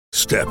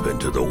Step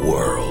into the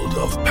world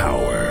of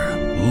power,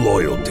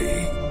 loyalty,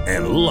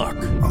 and luck.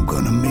 I'm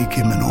gonna make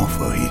him an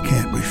offer he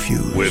can't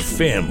refuse. With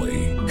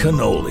family,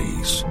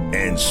 cannolis,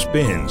 and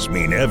spins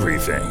mean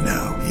everything.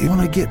 Now, you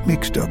wanna get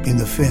mixed up in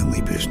the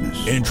family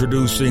business.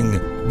 Introducing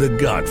The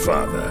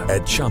Godfather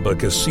at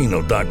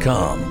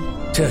ChumbaCasino.com.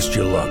 Test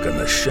your luck in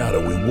the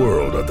shadowy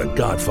world of The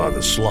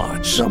Godfather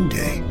slot.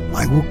 Someday,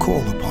 I will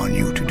call upon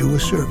you to do a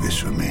service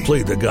for me.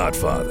 Play The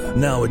Godfather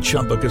now at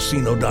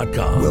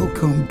ChumbaCasino.com.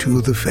 Welcome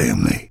to the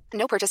family.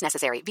 No purchase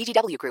necessary.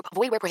 VGW Group.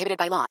 Void where prohibited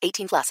by law.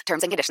 18+.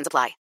 Terms and conditions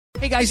apply.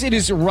 Hey guys, it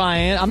is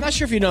Ryan. I'm not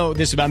sure if you know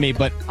this about me,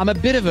 but I'm a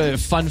bit of a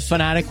fun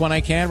fanatic when I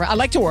can. I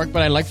like to work,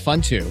 but I like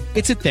fun too.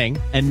 It's a thing.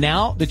 And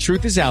now the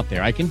truth is out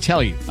there. I can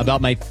tell you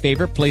about my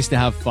favorite place to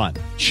have fun.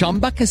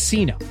 Chumba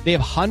Casino. They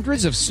have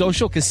hundreds of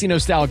social casino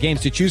style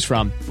games to choose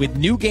from with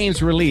new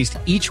games released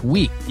each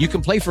week. You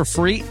can play for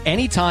free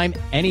anytime,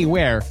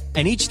 anywhere.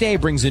 And each day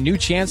brings a new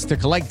chance to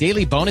collect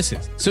daily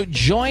bonuses. So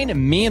join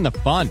me in the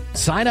fun.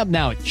 Sign up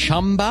now at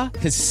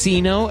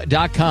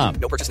ChumbaCasino.com.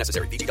 No purchase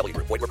necessary. VGW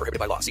Group. Void where prohibited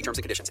by law. See terms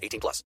and conditions.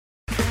 18+.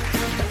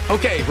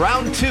 Okay,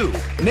 round two.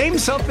 Name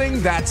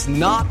something that's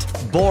not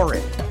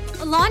boring.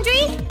 A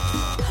laundry?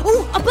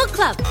 Ooh, a book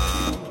club.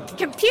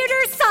 Computer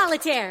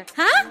solitaire,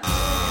 huh?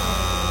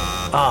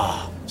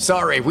 Ah,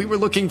 sorry. We were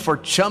looking for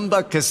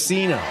Chumba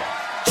Casino.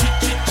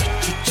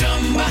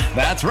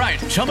 That's right.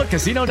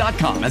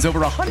 ChumbaCasino.com has over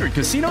 100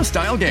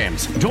 casino-style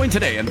games. Join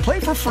today and play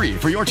for free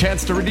for your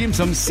chance to redeem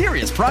some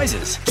serious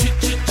prizes.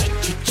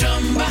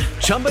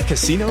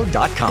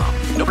 ChumbaCasino.com.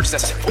 No purchase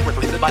necessary. Void where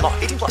prohibited by law.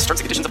 18+. Terms and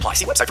conditions apply.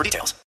 See website for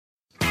details.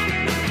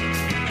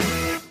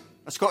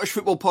 A Scottish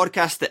football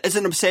podcast that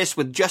isn't obsessed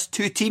with just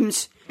two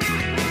teams,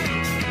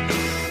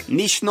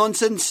 niche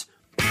nonsense,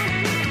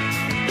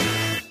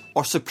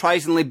 or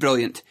surprisingly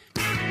brilliant.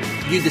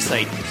 You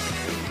decide.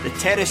 The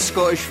Terrace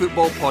Scottish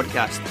Football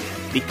Podcast.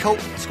 The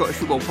cult Scottish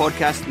football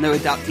podcast now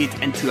adapted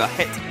into a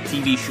hit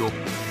TV show.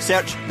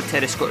 Search the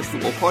Terrace Scottish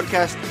Football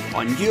Podcast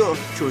on your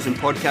chosen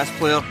podcast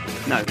player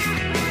now.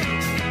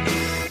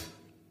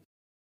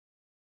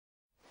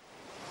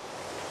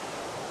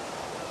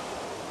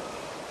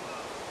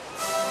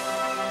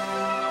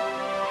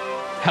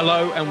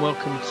 Hello and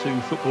welcome to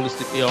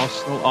Footballistically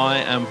Arsenal. I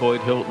am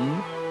Boyd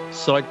Hilton.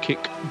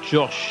 Sidekick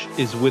Josh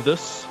is with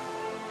us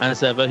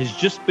as ever. He's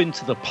just been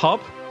to the pub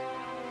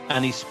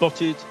and he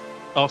spotted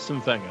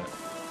Arsene Wenger.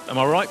 Am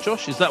I right,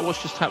 Josh? Is that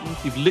what's just happened?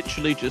 You've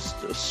literally just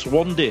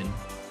swanned in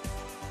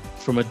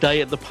from a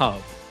day at the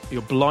pub.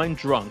 You're blind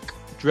drunk,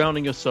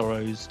 drowning your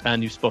sorrows,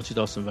 and you've spotted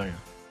Arsene Wenger.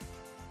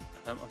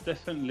 I've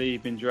definitely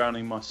been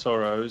drowning my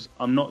sorrows.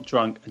 I'm not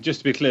drunk. And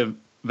just to be clear,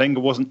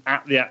 Wenger wasn't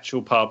at the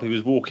actual pub. He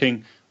was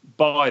walking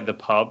by the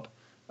pub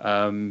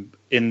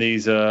in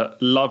these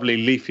lovely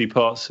leafy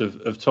parts of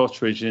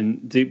Totteridge in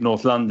deep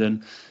North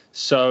London.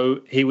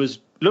 So he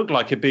looked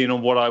like it being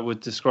on what I would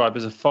describe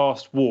as a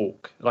fast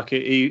walk. Like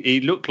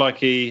he looked like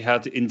he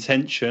had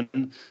intention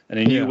and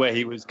he knew where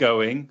he was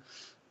going.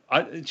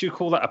 Do you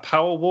call that a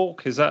power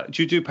walk? Do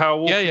you do power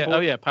walk? Yeah. Oh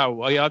yeah, power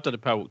walk. Oh, yeah, I've done a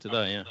power walk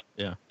today.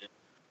 Yeah.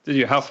 Did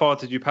you? How far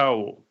did you power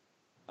walk?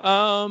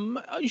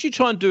 I usually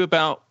try and do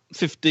about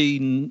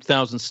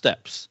 15,000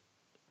 steps.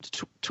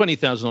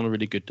 20,000 on a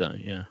really good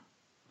day. Yeah.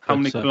 How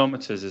many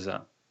kilometers is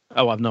that?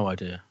 Oh, I've no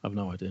idea. Right. Do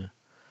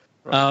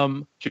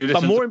you listen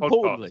but more to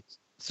importantly,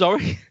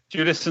 sorry. Do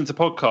you listen to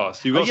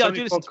podcasts? You've got so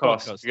many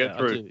podcasts to get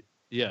through. I do.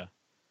 Yeah.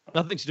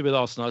 Nothing to do with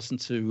Arsenal. I listen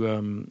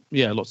to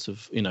lots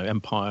of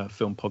Empire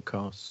film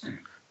podcasts,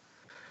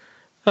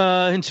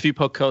 interview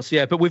podcasts.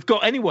 Yeah, but we've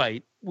got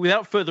anyway.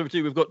 Without further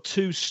ado, we've got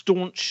two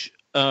staunch,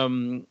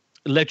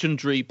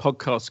 legendary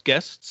podcast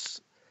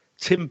guests.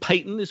 Tim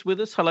Payton is with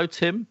us. Hello,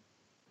 Tim.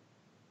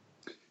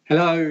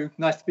 Hello.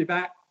 Nice to be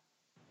back.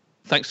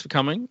 Thanks for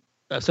coming,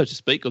 so to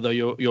speak. Although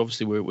you're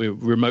obviously we're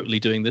remotely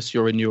doing this.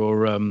 You're in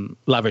your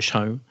lavish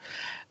home,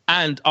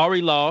 and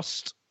Ari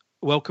Last.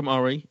 Welcome,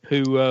 Ari.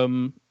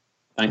 Who?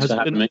 Thanks for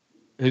having me.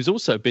 Who's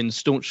also been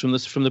staunch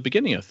from the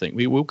beginning, I think.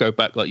 We will go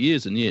back like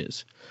years and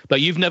years.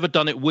 But you've never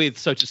done it with,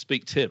 so to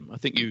speak, Tim. I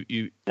think this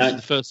is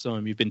the first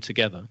time you've been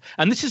together.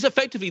 And this is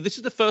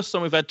the first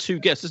time we've had two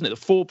guests, isn't it?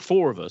 The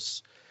four of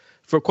us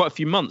for quite a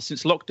few months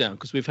since lockdown,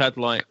 because we've had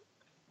to do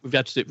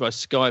it via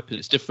Skype and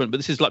it's different. But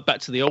this is like back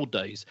to the old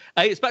days.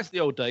 It's back to the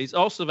old days.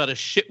 Arsenal have had a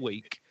shit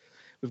week.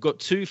 We've got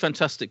two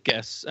fantastic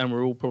guests and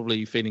we're all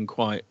probably feeling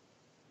quite,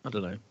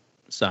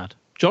 sad.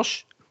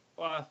 Josh?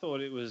 Well, I thought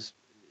it was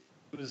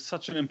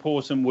such an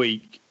important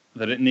week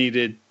that it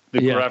needed the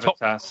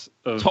gravitas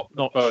of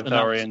both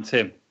Ari and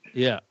Tim.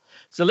 Yeah.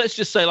 So let's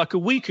just say like a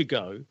week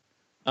ago,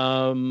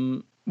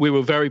 we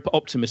were very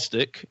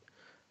optimistic.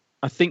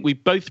 I think we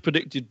both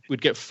predicted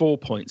we'd get 4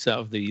 points out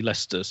of the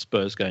Leicester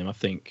Spurs game, I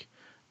think.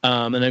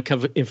 And then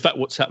in fact,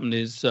 what's happened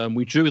is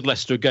we drew with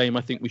Leicester a game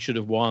I think we should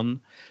have won.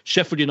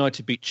 Sheffield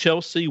United beat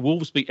Chelsea.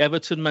 Wolves beat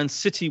Everton. Man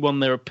City won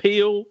their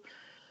appeal.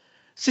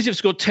 City have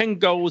scored 10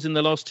 goals in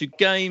the last two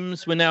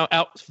games. We're now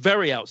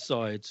very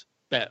outside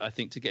bet, I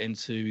think, to get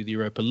into the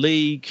Europa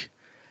League.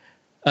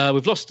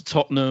 We've lost to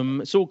Tottenham.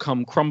 It's all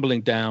come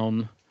crumbling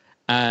down.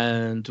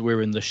 and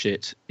we're in the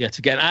shit yet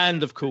again.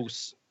 And of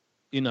course,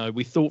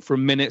 we thought for a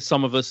minute,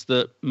 some of us,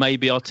 that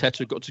maybe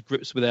Arteta got to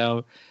grips with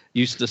our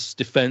useless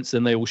defence,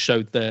 and they all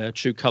showed their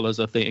true colours,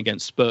 I think,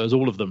 against Spurs,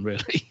 all of them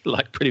really,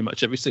 like pretty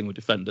much every single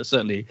defender,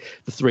 certainly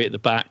the three at the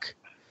back.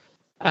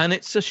 And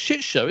it's a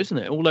shit show, isn't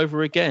it? All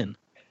over again,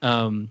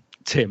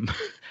 Tim.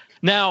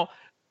 Now,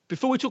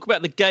 before we talk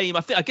about the game,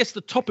 I guess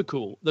the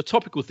topical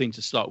thing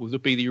to start with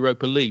would be the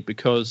Europa League,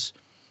 because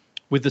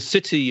with the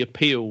City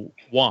appeal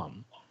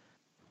won,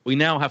 we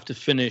now have to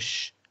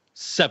finish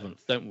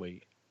 7th, don't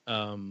we,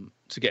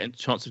 to get a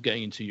chance of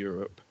getting into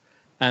Europe,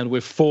 and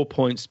we're 4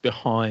 points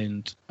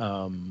behind.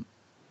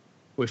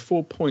 We're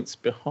 4 points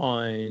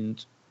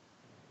behind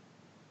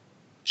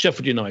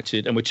Sheffield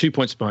United, and we're 2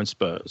 points behind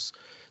Spurs.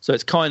 So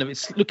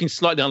it's looking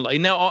slightly unlikely.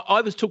 Now,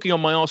 I was talking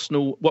on my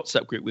Arsenal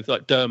WhatsApp group with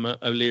like Dermot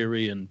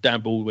O'Leary and Dan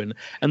Baldwin,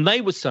 and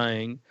they were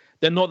saying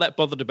they're not that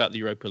bothered about the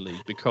Europa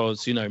League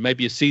because,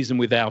 maybe a season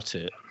without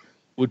it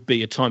would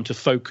be a time to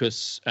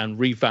focus and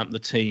revamp the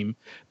team.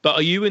 But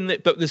are you in the?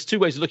 But there's two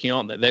ways of looking,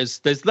 aren't there? There's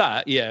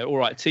that, yeah, all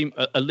right.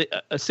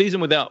 A season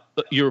without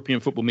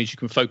European football means you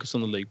can focus on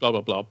the league, blah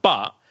blah blah.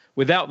 But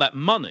without that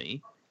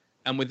money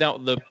and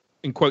without the,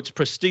 in quotes,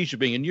 prestige of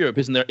being in Europe,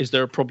 is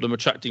there a problem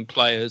attracting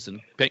players and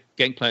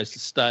getting players to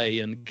stay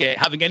and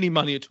having any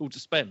money at all to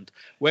spend?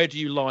 Where do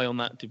you lie on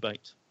that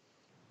debate?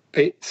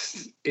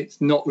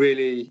 It's not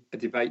really a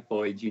debate,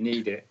 Boyd. You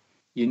need it.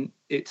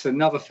 It's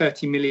another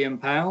 £30 million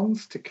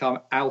to come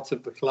out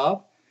of the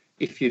club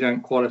if you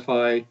don't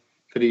qualify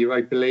for the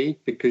Europa League,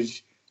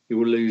 because you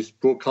will lose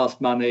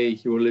broadcast money,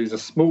 you will lose a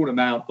small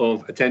amount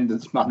of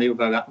attendance money,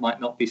 although that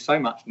might not be so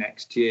much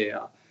next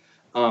year.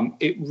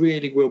 It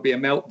really will be a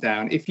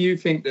meltdown. If you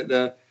think that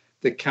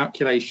the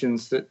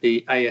calculations that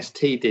the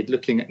AST did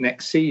looking at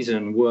next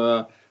season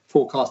were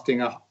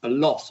forecasting a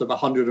loss of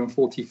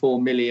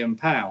 £144 million,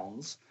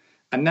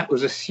 and that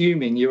was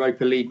assuming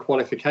Europa League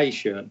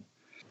qualification.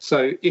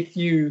 So if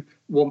you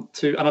want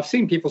to, and I've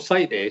seen people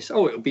say this, it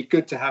would be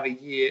good to have a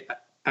year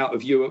out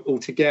of Europe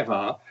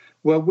altogether.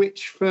 Well,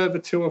 which further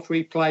 2 or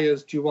 3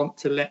 players do you want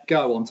to let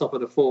go on top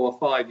of the 4 or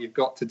 5 you've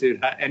got to do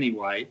that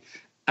anyway?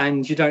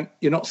 And you're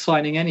not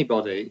signing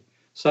anybody.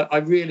 So I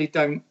really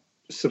don't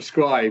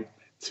subscribe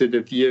to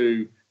the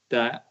view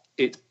that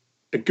it's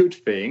a good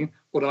thing,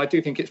 although I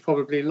do think it's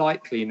probably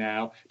likely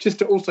now. Just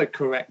to also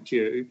correct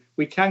you,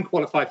 we can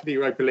qualify for the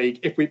Europa League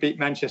if we beat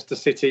Manchester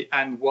City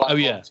and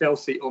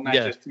Chelsea or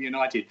Manchester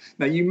United.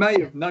 Now, you may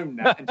have known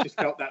that and just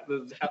felt that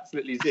there's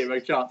absolutely zero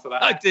chance of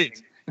that happening.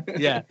 I did.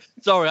 Yeah.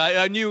 Sorry,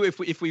 I knew if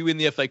we win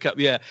the FA Cup,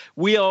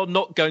 we are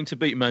not going to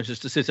beat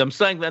Manchester City. I'm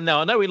saying that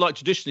now. I know we like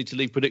traditionally to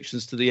leave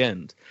predictions to the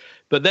end,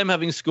 but them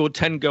having scored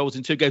 10 goals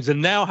in 2 games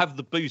and now have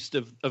the boost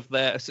of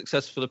their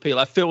successful appeal,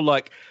 I feel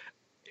like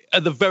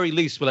at the very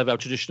least, we'll have our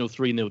traditional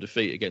 3-0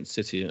 defeat against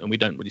City, and we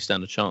don't really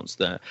stand a chance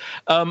there.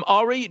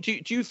 Ari,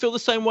 do you feel the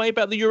same way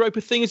about the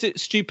Europa thing? Is it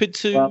stupid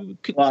to...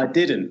 Well, I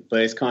didn't, but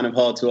it's kind of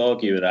hard to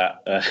argue with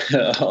that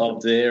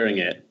after hearing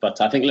it.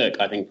 But I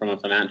think from a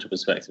financial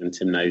perspective, and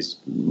Tim knows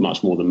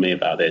much more than me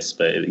about this,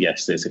 but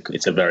yes,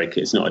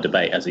 it's not a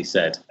debate, as he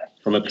said.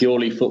 From a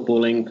purely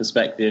footballing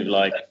perspective,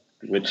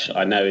 which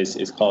I know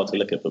is hard to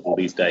look at football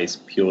these days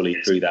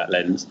purely through that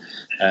lens.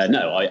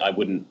 No, I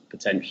wouldn't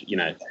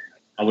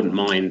I wouldn't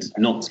mind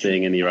not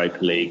being in the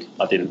Europa League.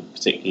 I didn't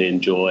particularly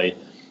enjoy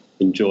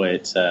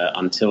it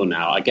until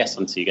now. I guess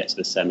until you get to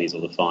the semis or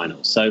the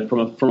finals. So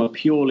from a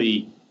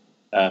purely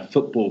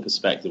football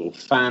perspective or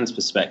fans'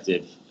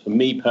 perspective, for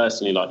me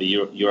personally,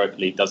 the Europa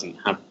League doesn't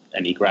have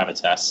any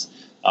gravitas.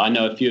 I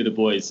know a few of the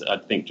boys, I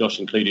think Josh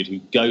included, who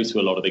go to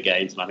a lot of the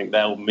games, and I think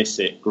they'll miss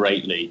it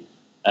greatly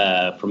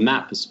from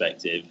that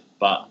perspective.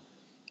 But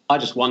I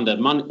just wonder,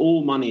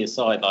 all money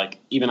aside,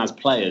 even as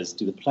players,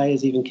 do the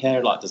players even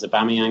care? Does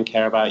Aubameyang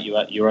care about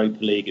Europa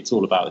League? It's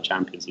all about the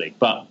Champions League.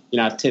 But,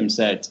 as Tim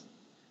said,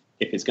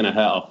 if it's going to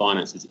hurt our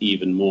finances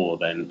even more,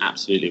 then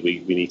absolutely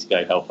we need to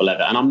go hell for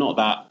leather. And I'm not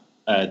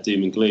that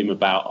doom and gloom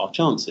about our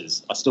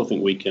chances. I still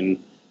think we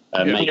can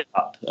make it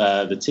up.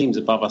 The teams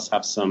above us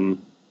have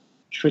some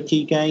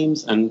tricky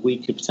games, and we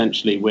could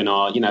potentially win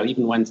our,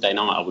 even Wednesday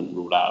night, I wouldn't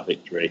rule out a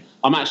victory.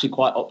 I'm actually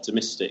quite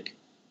optimistic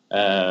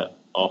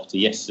after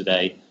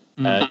yesterday.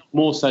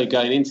 More so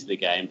going into the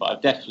game, but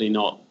I'm definitely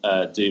not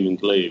doom and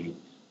gloom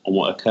on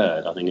what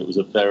occurred. I think it was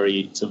a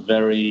very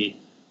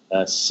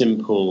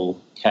simple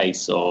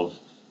case of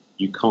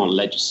you can't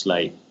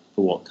legislate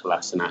for what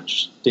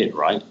Kolasinac did,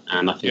 right?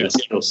 And I think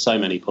there's still so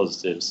many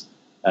positives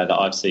that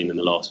I've seen in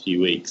the last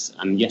few weeks,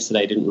 and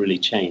yesterday didn't really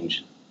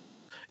change.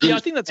 Yeah, I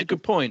think that's a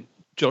good point,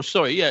 Josh.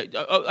 Sorry, yeah,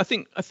 I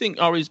think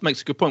Ari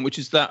makes a good point, which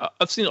is that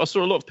I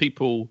saw a lot of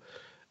people.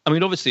 I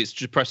mean, obviously it's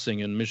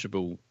depressing and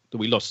miserable that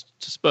we lost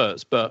to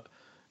Spurs, but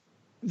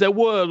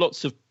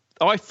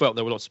I felt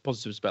there were lots of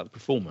positives about the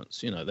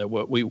performance. There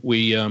were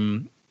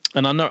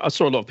and I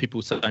saw a lot of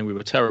people saying we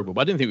were terrible,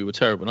 but I didn't think we were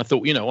terrible. And I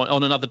thought,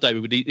 on another day we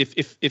would,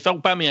 if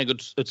Aubameyang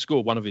had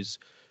scored one of his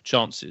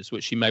chances,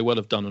 which he may well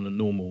have done on a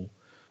normal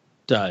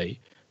day,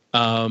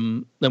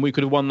 then we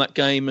could have won that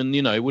game, and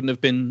it wouldn't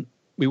have been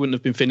wouldn't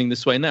have been feeling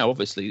this way now.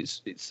 Obviously,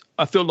 it's.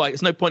 I feel like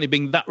there's no point in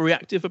being that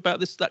reactive about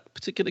that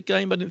particular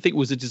game. I didn't think it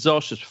was a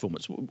disastrous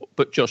performance.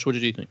 But Josh, what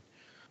did you think?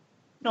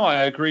 No,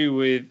 I agree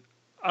with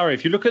Ari.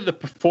 If you look at the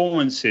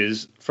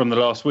performances from the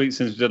last week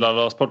since we did our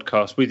last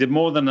podcast, we did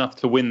more than enough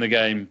to win the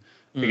game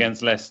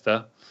against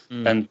Leicester.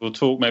 And we'll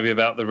talk maybe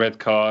about the red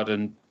card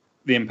and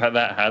the impact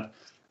that had.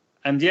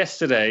 And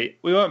yesterday,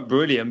 we weren't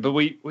brilliant, but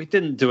we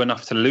didn't do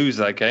enough to lose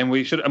that game.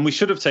 We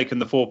should have taken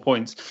the 4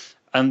 points.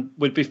 And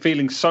we'd be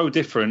feeling so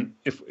different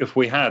if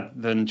we had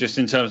than just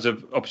in terms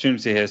of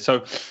opportunity here.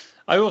 So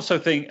I also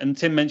think, and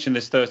Tim mentioned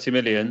this 30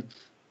 million,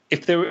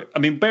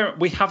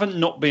 we haven't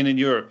not been in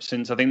Europe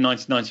since, I think,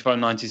 1995,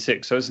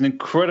 96. So it's an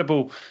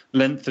incredible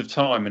length of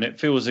time. And it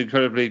feels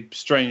incredibly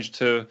strange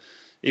to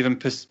even,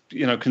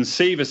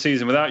 conceive a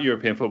season without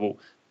European football.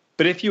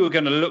 But if you were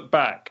going to look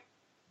back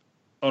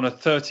on a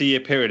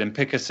 30-year period and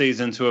pick a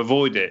season to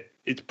avoid it,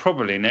 it's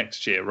probably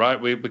next year, right?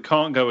 We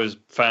can't go as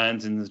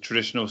fans in the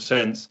traditional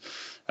sense.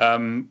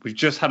 We've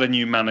just had a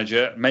new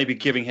manager, maybe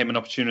giving him an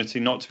opportunity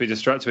not to be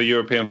distracted with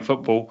European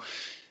football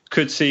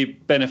could see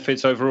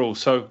benefits overall.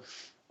 So,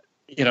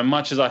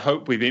 much as I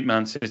hope we beat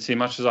Man City,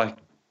 much as I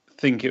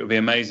think it would be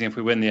amazing if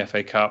we win the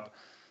FA Cup,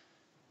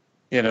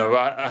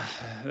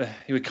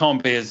 we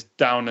can't be as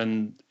down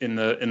and in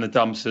the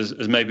dumps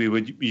as maybe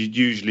you'd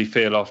usually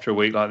feel after a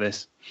week like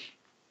this.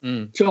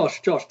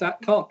 Josh,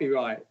 that can't be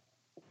right.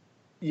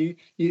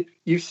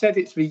 You said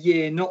it's the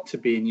year not to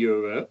be in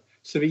Europe.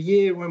 So the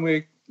year when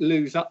we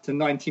lose up to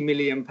 £90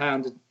 million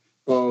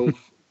of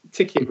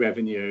ticket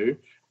revenue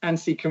and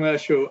see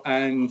commercial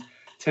and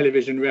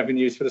television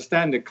revenues for the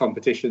standard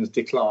competitions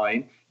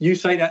decline, you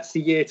say that's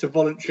the year to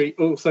voluntarily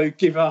also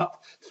give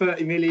up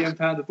 £30 million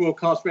of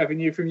broadcast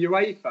revenue from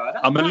UEFA.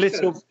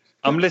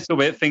 I'm a little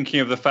bit thinking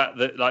of the fact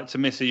that, to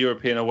miss a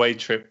European away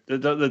trip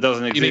that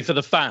doesn't exist. You mean for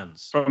the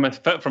fans? From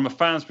a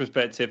fan's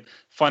perspective,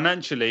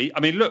 financially,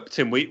 look,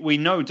 Tim, we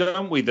know,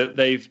 don't we, that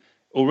they've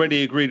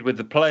already agreed with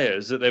the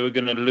players that they were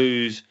going to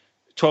lose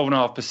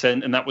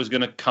 12.5%, and that was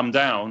going to come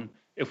down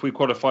if we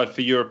qualified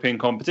for European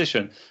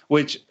competition,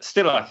 which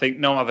still I think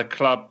no other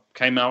club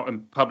came out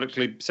and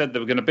publicly said they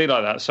were going to be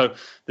like that. So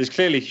there's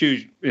clearly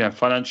huge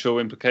financial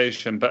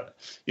implication. But,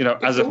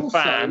 as a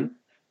fan...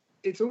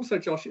 It's also,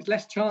 Josh, it's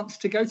less chance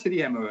to go to the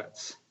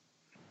Emirates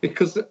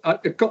because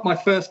I've got my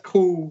first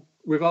call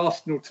with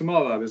Arsenal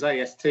tomorrow as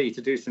AST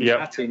to do some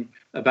chatting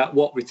about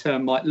what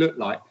return might look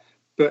like.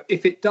 But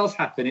if it does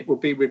happen, it will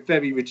be with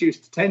very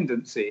reduced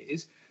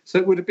attendances. So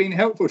it would have been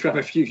helpful to have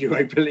a few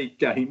Europa League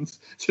games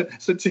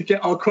to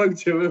get our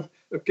quota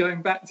of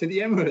going back to the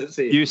Emirates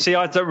here. You see,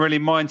 I don't really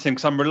mind him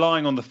because I'm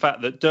relying on the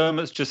fact that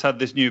Dermot's just had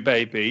this new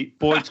baby.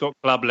 Boyd's got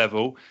club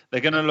level. They're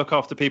going to look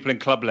after people in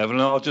club level,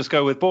 and I'll just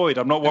go with Boyd.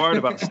 I'm not worried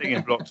about sitting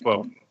in Block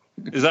 12.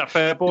 Is that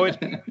fair,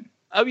 Boyd?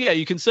 Oh yeah,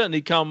 you can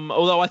certainly come.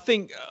 Although I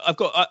think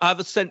I have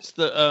a sense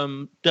that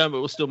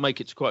Dermot will still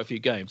make it to quite a few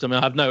games. I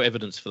have no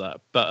evidence for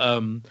that.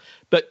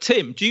 But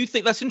Tim, do you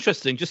think that's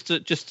interesting? Just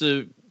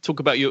to talk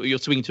about your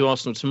swinging to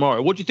Arsenal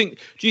tomorrow. What do you think?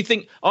 Do you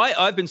think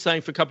I've been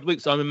saying for a couple of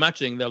weeks? I'm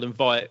imagining they'll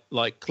invite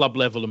club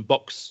level and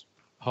box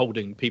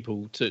holding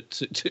people to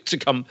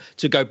come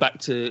to go back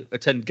to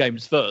attend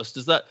games first.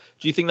 Do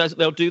you think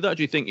they'll do that?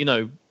 Do you think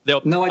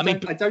they'll? No, I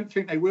don't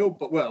think they will.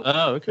 But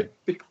oh, okay.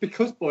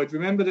 Because Boyd,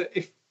 remember that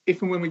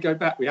if and when we go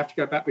back, we have to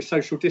go back with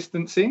social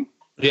distancing.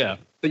 Yeah.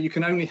 But you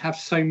can only have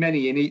so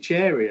many in each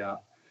area.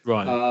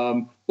 Right.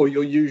 Or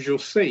your usual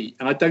seat.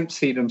 And I don't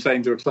see them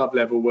saying to a club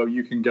level, well,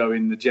 you can go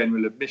in the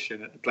general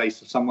admission at the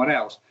place of someone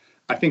else.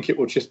 I think it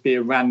will just be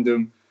a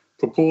random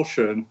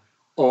proportion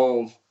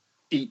of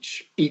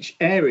each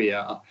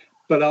area.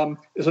 But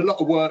there's a lot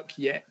of work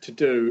yet to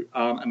do,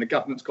 and the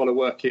government's got to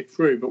work it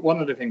through. But one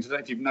of the things, I don't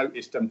know if you've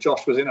noticed,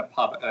 Josh was in a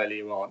pub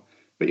earlier on,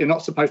 but you're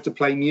not supposed to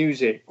play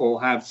music or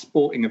have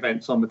sporting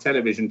events on the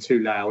television too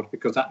loud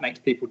because that makes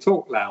people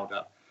talk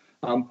louder.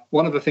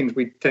 One of the things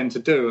we tend to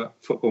do at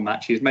football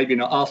matches, maybe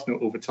not Arsenal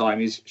all the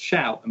time, is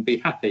shout and be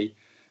happy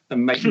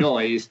and make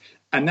noise.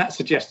 And that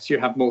suggests you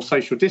have more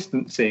social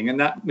distancing. And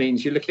that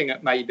means you're looking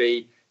at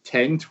maybe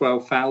 10,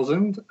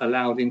 12,000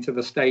 allowed into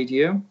the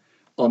stadium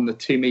on the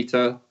 2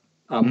 metre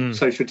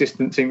social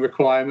distancing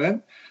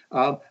requirement.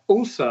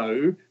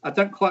 Also, I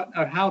don't quite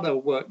know how they'll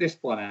work this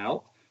one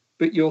out,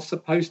 but you're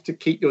supposed to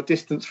keep your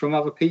distance from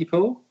other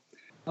people.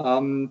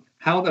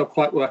 How they'll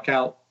quite work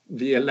out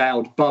the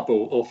allowed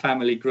bubble or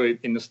family group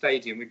in the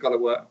stadium, we've got to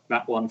work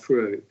that one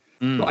through.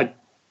 But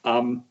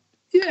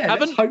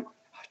let's hope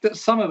that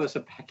some of us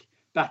are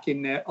back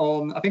in there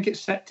on, I think it's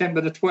September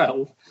the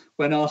 12th,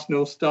 when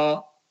Arsenal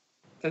start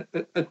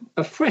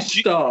a fresh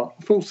start,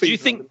 full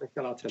season.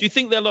 Do you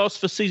think they'll ask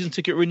for season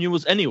ticket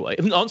renewals anyway?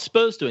 Aren't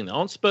Spurs doing that?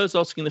 Aren't Spurs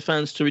asking the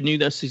fans to renew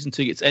their season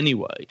tickets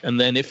anyway? And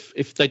then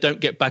if they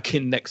don't get back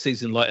in next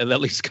season, they'll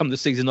at least come the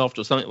season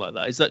after or something like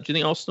that. Do you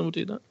think Arsenal will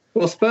do that?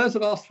 Well, Spurs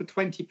have asked for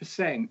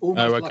 20%,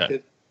 almost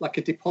like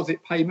a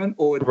deposit payment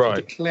or a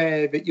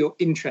declare that you're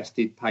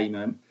interested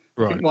payment.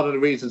 Right. I think one of the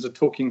reasons of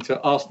talking to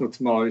Arsenal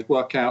tomorrow is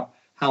work out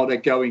how they're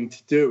going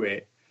to do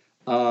it,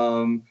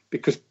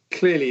 because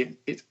clearly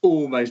it's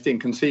almost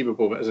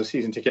inconceivable that as a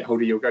season ticket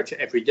holder you'll go to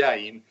every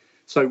game.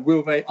 So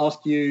will they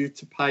ask you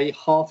to pay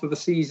half of a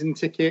season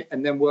ticket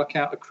and then work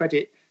out a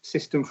credit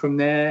system from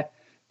there?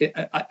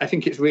 I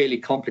think it's really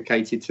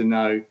complicated to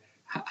know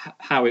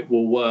how it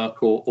will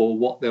work or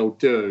what they'll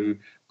do.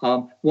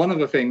 One of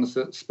the things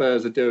that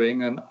Spurs are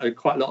doing, and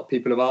quite a lot of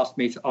people have asked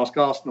me to ask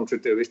Arsenal to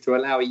do, is to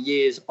allow a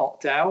year's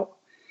opt-out.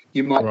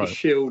 You might be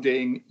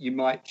shielding, you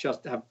might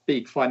just have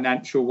big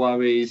financial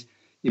worries,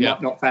 you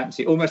might not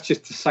fancy, almost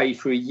just to say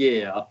for a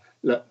year,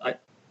 look, I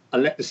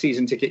let the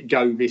season ticket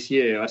go this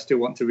year, I still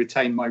want to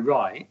retain my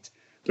right,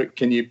 but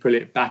can you pull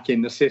it back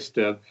in the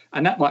system?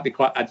 And that might be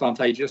quite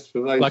advantageous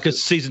for those. Like a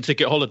season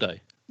ticket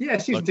holiday? Yeah,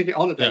 season ticket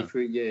holiday for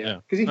a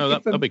year. Yeah.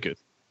 That'd be good.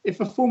 If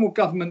a formal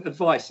government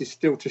advice is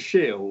still to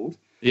shield,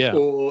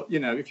 or,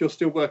 if you're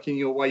still working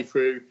your way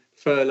through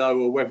furlough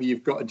or whether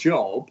you've got a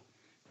job,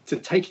 to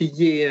take a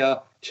year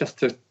just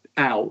to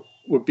out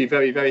would be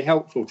very, very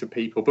helpful to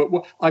people. But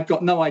I've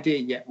got no idea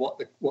yet what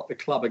the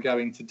club are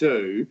going to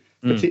do.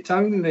 But it's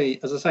only,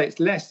 as I say,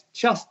 it's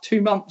just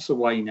 2 months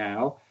away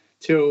now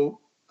till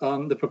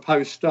the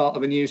proposed start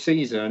of a new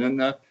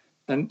season.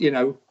 And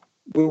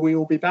will we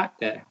all be back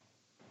there?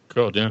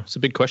 God, yeah, it's a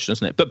big question,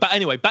 isn't it? But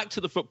anyway, back to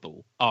the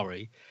football,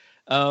 Ari,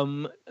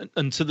 and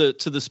to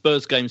the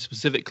Spurs game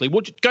specifically.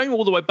 Going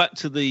all the way back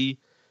to the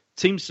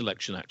team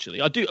selection,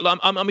 actually,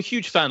 I'm a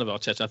huge fan of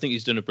Arteta. I think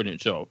he's doing a brilliant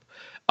job.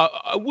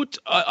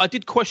 I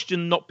did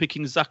question not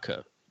picking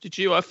Xhaka. Did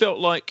you? I felt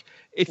like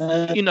if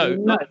I think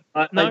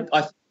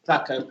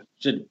Xhaka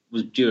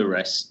was due a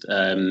rest.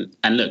 And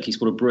look, he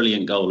scored a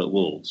brilliant goal at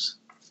Wolves,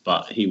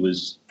 but which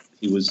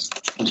was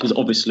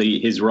obviously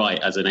his right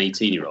as an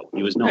 18-year-old.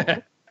 He was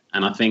not.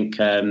 And I think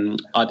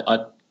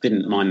I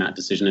didn't mind that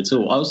decision at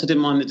all. I also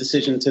didn't mind the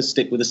decision to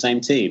stick with the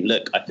same team.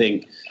 Look, I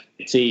think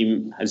the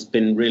team has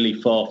been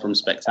really far from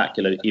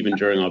spectacular, even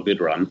during our good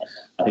run.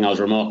 I think I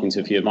was remarking to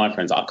a few of my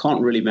friends, I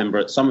can't really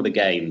remember some of the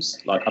games.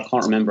 Like, I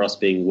can't remember us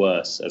being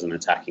worse as an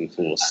attacking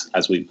force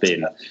as we've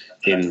been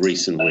in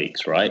recent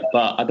weeks, right?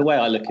 But the way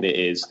I look at it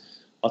is,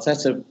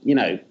 Arteta,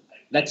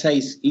 let's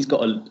say he's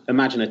got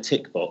imagine a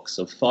tick box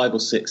of 5 or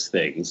 6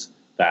 things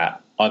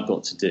that I've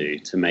got to do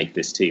to make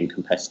this team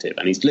competitive.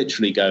 And he's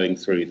literally going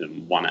through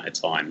them one at a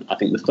time. I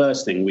think the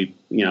first thing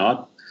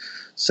I've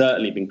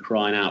certainly been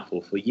crying out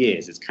for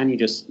years is, can you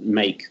just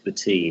make the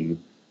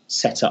team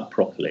set up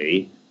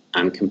properly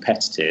and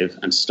competitive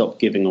and stop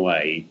giving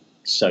away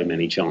so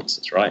many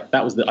chances, right?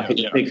 That was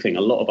the big thing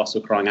a lot of us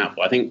were crying out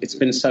for. I think it's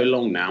been so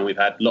long now, we've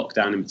had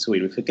lockdown in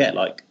between, we forget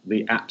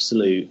the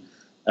absolute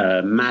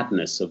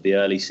madness of the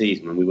early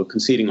season when we were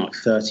conceding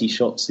 30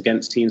 shots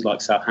against teams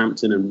like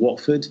Southampton and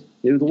Watford.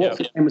 The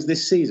Watford game was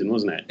this season,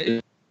 wasn't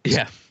it?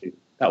 Yeah,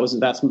 that was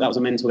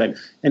a mental game,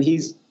 and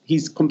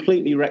he's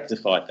completely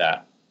rectified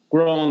that.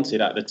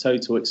 Granted, at the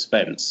total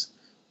expense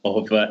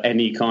of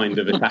any kind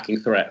of attacking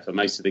threat for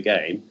most of the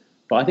game,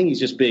 but I think he's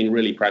just being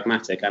really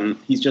pragmatic, and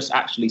he's just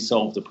actually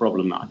solved a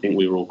problem that I think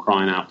we were all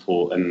crying out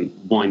for and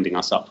winding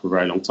us up for a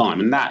very long time,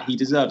 and that he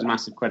deserves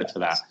massive credit for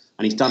that,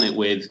 and he's done it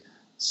with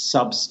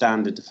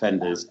substandard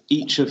defenders,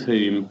 each of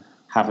whom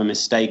have a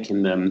mistake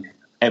in them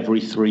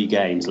every 3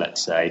 games,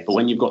 let's say. But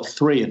when you've got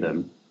 3 of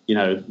them,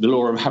 the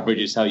law of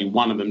averages tell you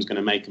one of them is going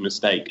to make a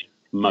mistake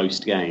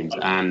most games.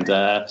 And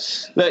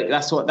look,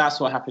 that's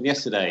what happened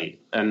yesterday.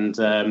 And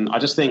I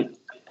just think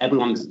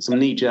everyone's some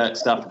knee-jerk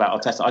stuff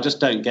about Arteta. I just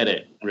don't get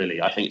it,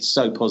 really. I think it's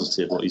so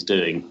positive what he's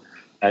doing.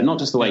 Not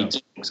just the way he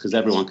talks, because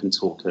everyone can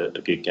talk a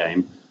good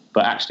game,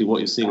 but actually what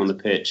you're seeing on the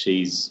pitch,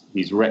 he's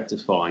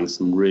rectifying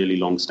some really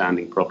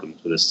long-standing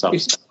problems with his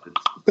substandard.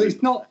 But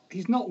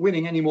he's not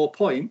winning any more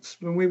points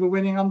than we were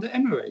winning under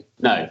Emery.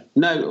 No.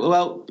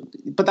 Well,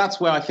 but that's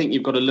where I think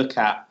you've got to look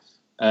at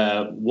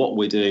what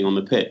we're doing on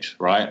the pitch,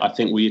 right? I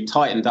think we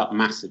tightened up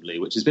massively,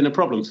 which has been a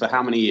problem for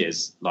how many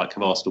years?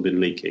 Have Arsenal been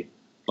leaky?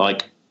 10, I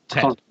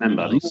can't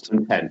remember.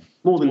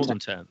 More than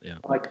 10. Yeah.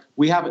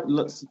 We have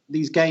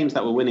these games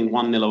that we're winning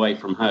 1-0 away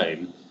from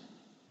home.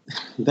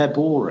 They're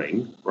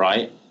boring,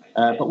 right?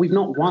 But we've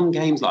not won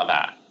games like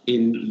that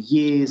in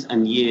years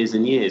and years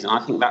and years. And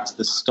I think that's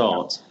the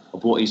start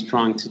of what he's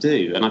trying to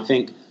do. And I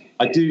think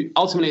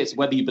ultimately it's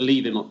whether you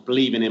believe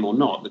in him or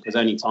not, because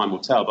only time will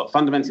tell. But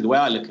fundamentally, the way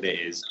I look at it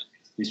is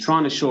he's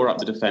trying to shore up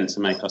the defence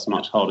and make us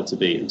much harder to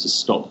beat and to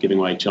stop giving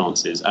away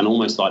chances. And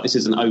almost this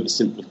is an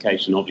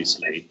oversimplification,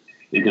 obviously.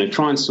 We're going to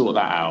try and sort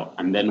that out,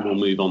 and then we'll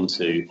move on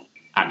to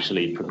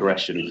actually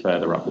progression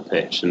further up the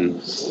pitch.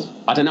 And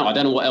I don't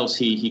know what else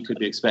he could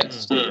be expected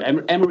to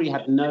do. Emery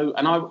had no,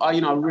 and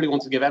I really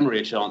want to give Emery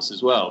a chance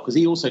as well, because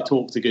he also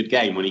talked a good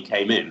game when he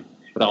came in,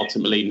 but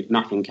ultimately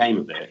nothing came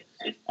of it.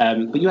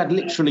 But you had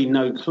literally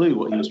no clue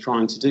what he was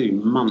trying to do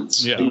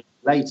months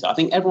later. I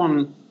think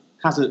everyone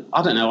has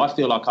I don't know, I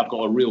feel like I've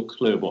got a real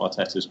clue of what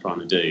Arteta's trying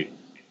to do.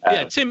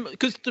 Tim,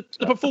 because the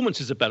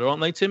performances are better,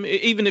 aren't they, Tim?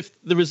 Even if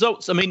the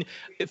results,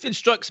 it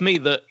strikes me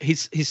that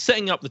he's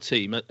setting up the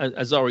team,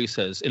 as Ari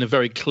says, in a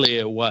very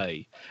clear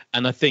way.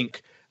 And I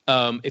think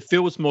it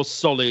feels more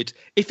solid.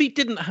 If he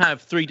didn't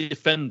have 3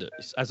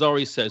 defenders, as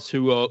Ari says,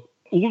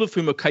 all of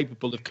whom are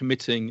capable of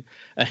committing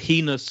a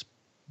heinous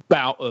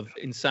bout of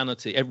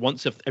insanity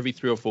once every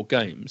 3 or 4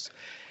 games,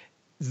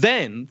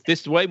 then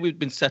this way we've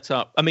been set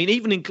up. I mean,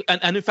 even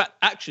in fact,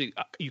 actually,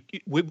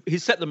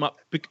 he's set them up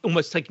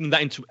almost taking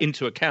that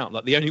into account.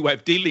 Like the only way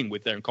of dealing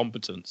with their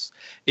incompetence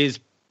is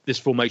this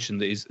formation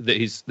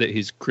that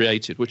he's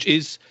created, which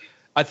is,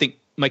 I think,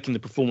 making the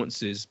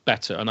performances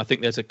better. And I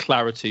think there's a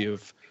clarity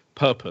of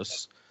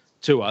purpose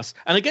to us.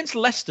 And against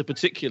Leicester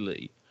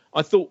particularly,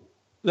 I thought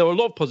there were a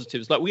lot of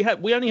positives. Like we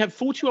only had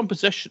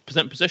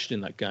 41% possession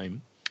in that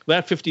game. They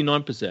had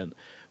 59%.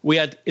 We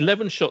had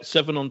 11 shots,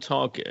 7 on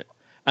target.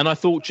 And I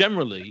thought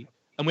generally,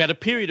 and we had a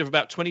period of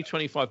about 20,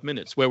 25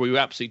 minutes where we were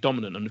absolutely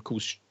dominant and, of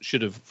course,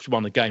 should have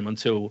won the game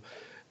until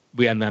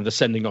we had the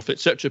sending off,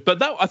 etc.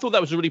 But I thought that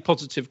was a really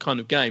positive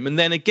kind of game. And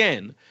then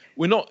again,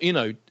 we're not,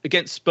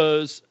 against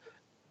Spurs,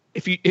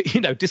 if you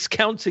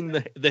discounting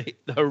the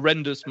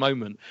horrendous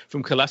moment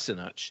from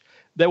Kolasinac,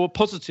 there were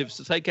positives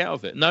to take out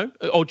of it. No?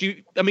 Or do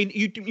you? I mean,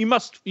 you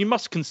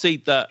must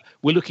concede that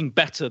we're looking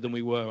better than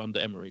we were under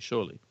Emery,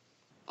 surely.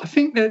 I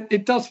think that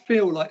it does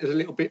feel like there's a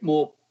little bit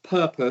more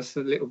purpose,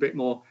 a little bit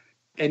more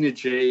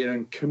energy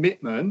and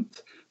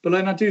commitment. But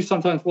then I do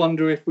sometimes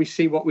wonder if we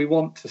see what we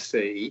want to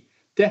see.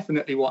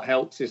 Definitely what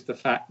helps is the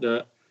fact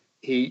that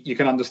you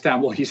can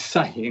understand what he's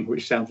saying,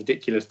 which sounds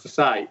ridiculous to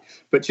say,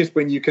 but just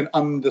when you can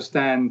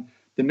understand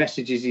the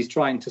messages he's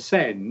trying to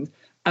send.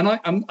 And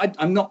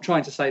I'm not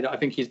trying to say that I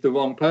think he's the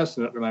wrong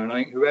person at the moment.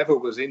 I think whoever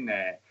was in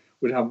there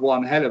would have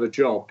one hell of a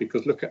job,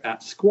 because look at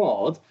that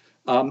squad.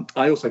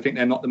 I also think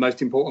they're not the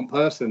most important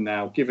person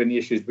now, given the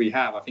issues we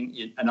have. I think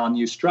our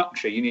new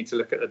structure, you need to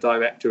look at the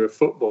director of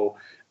football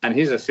and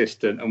his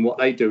assistant, and what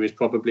they do is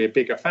probably a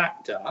bigger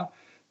factor.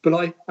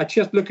 But I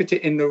just look at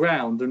it in the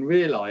round and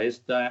realise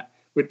that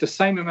with the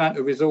same amount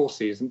of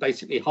resources and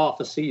basically half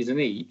a season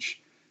each,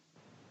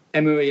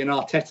 Emery and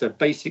Arteta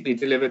basically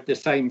delivered the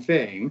same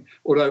thing,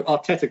 although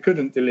Arteta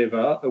couldn't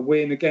deliver a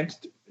win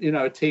against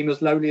a team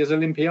as lowly as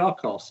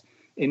Olympiacos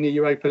in the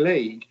Europa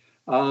League.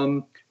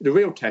 The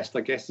real test,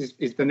 I guess,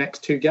 is the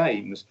next 2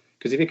 games,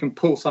 because if he can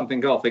pull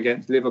something off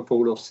against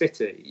Liverpool or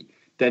City,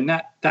 then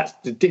that's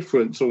the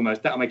difference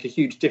almost. That'll make a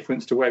huge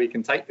difference to where he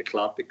can take the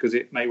club, because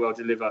it may well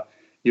deliver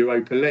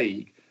Europa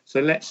League. So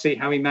let's see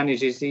how he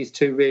manages these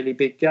 2 really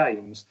big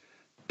games.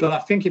 But I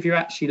think if you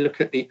actually look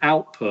at the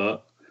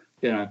output,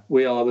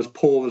 we are as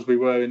poor as we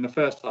were in the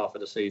first half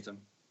of the season.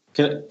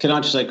 Can I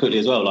just say quickly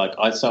as well,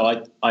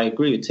 I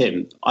agree with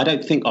Tim. I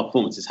don't think our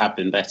performances have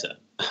been better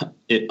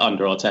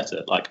under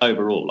Arteta.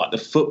 Overall, the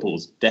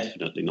football's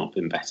definitely not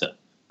been better,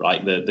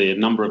 right? The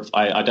number of,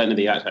 I don't know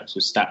the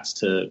actual stats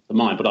to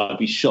mind, but I'd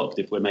be shocked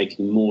if we're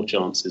making more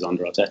chances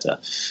under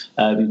Arteta.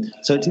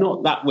 So it's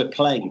not that we're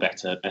playing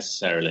better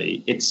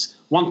necessarily. It's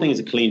one thing is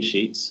the clean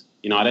sheets.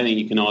 I don't think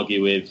you can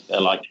argue with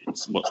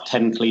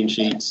 10 clean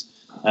sheets,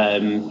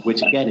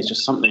 which again is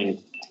just something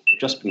we've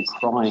just been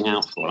crying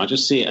out for. And I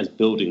just see it as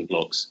building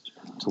blocks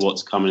to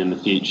what's coming in the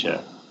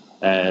future.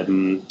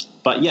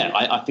 But yeah,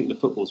 I think the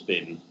football's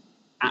been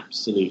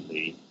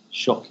absolutely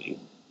shocking,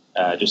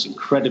 just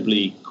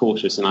incredibly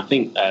cautious. And I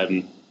think,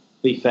 to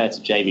be fair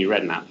to Jamie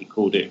Redknapp, he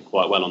called it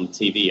quite well on the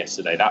TV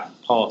yesterday. That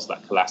pass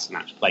that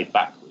Kolasinac played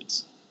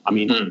backwards. I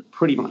mean,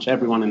 pretty much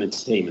everyone in the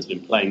team has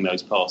been playing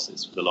those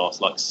passes for the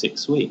last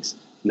 6 weeks.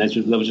 And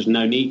there was just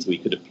no need to. He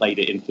could have played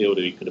it infield,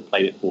 or he could have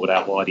played it forward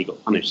out wide. He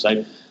got punished.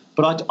 So,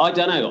 but I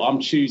don't know. I'm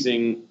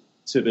choosing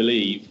to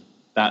believe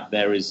that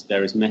there is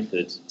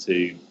method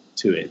to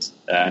it,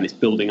 and it's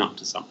building up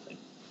to something.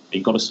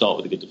 You've got to start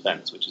with a good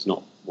defence, which is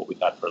not what we've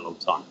had for a long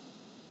time.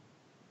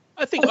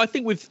 I think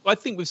we've. I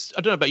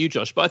don't know about you,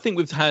 Josh, but I think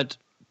we've had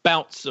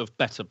bouts of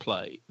better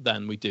play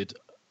than we did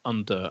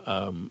under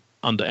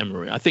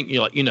Emery. I think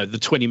the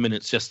 20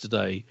 minutes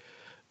yesterday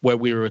where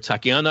we were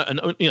attacking. I know,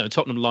 and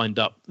Tottenham lined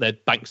up their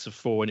banks of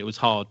 4, and it was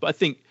hard. But I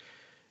think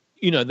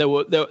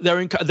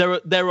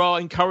there are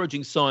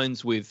encouraging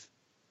signs with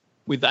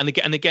and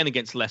again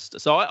against Leicester.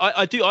 So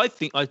I do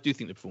think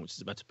the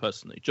performances are better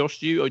personally. Josh,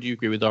 do you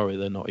agree with Ari?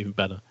 They're not even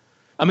better.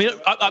 I mean,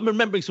 I'm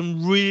remembering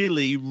some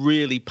really,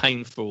 really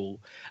painful.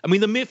 I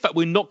mean, the mere fact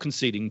we're not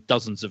conceding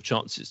dozens of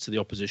chances to the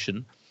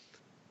opposition,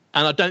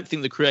 and I don't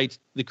think the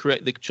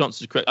chances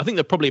to create. I think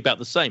they're probably about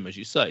the same, as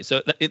you say.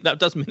 So that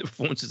does mean the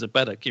performances are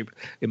better,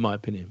 in my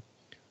opinion.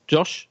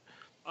 Josh?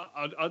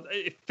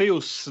 It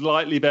feels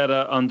slightly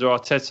better under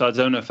Arteta. I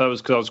don't know if that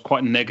was because I was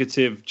quite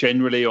negative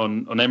generally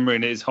on Emery,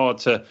 and it is hard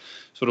to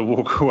sort of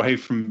walk away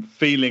from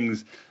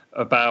feelings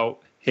about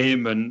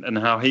him and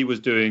how he was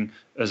doing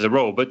as a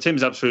role. But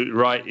Tim's absolutely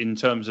right in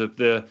terms of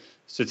the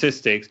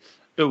statistics.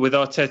 But with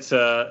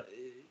Arteta,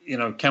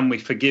 can we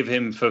forgive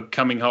him for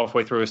coming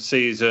halfway through a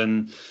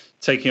season,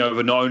 taking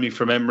over not only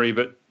from Emery,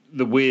 but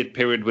the weird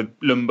period with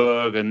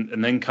Ljungberg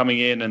and then coming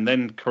in and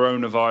then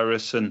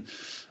coronavirus? And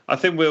I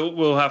think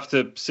we'll have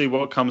to see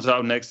what comes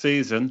out next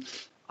season,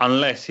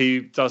 unless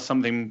he does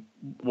something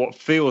what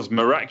feels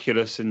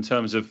miraculous in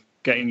terms of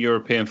getting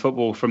European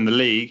football from the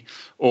league,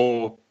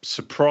 or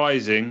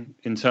surprising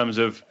in terms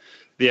of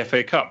the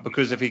FA Cup.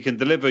 Because if he can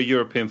deliver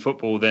European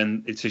football,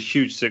 then it's a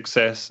huge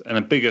success and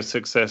a bigger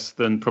success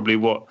than probably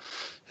what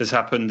has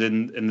happened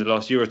in the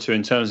last year or two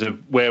in terms of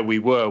where we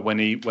were when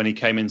he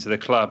came into the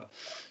club.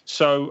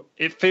 So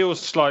it feels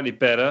slightly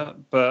better,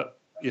 but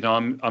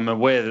I'm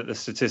aware that the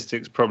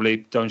statistics probably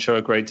don't show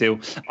a great deal.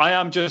 I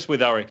am just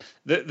with Ari.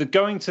 The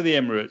going to the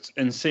Emirates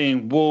and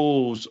seeing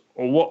Wolves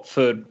or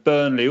Watford,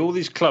 Burnley, all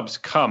these clubs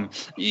come.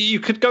 You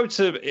could go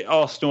to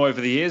Arsenal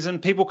over the years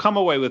and people come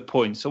away with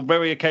points or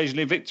very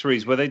occasionally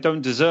victories where they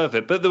don't deserve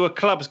it. But there were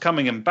clubs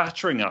coming and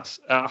battering us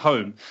at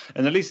home,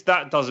 and at least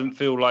that doesn't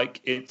feel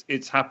like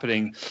it's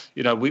happening.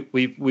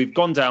 We've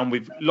gone down.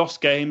 We've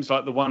lost games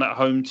like the one at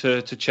home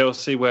to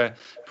Chelsea, where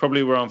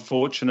probably we're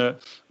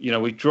unfortunate.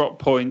 We dropped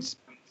points.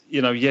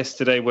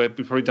 Yesterday where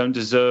we probably don't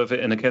deserve it,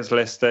 and against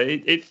Leicester,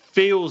 it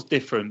feels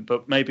different,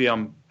 but maybe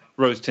I'm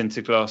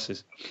rose-tinted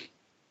glasses.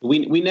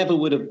 We never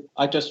would have.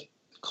 I just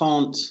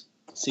can't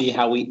see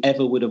how we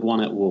ever would have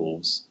won at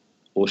Wolves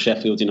or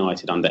Sheffield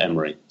United under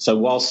Emery. So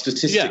while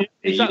statistically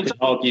you could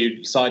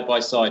argue side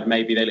by side,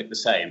 maybe they look the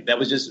same.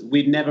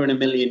 We'd never in a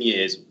million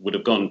years would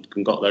have gone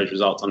and got those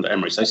results under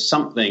Emery. So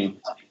something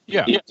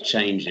is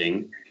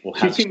changing. Do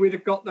you think we'd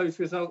have got those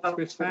results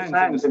with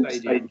fans in the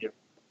stadium?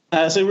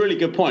 It's a really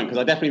good point, because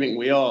I definitely think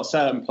we are.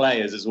 Certain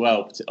players as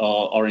well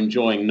are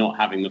enjoying not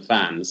having the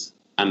fans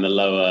and the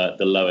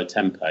lower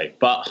tempo.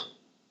 But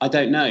I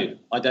don't know.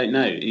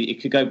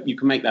 It could go. You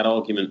can make that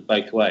argument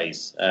both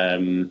ways.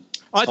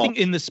 I think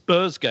in the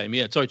Spurs game,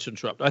 sorry to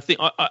interrupt. I think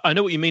I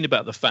know what you mean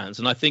about the fans,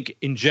 and I think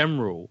in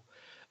general,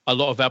 a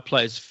lot of our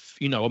players,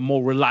 are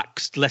more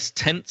relaxed, less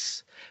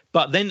tense.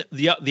 But then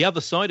the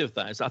other side of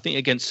that is, I think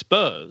against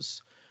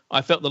Spurs,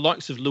 I felt the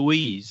likes of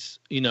Luiz,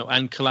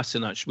 and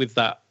Kolasinac with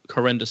that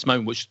horrendous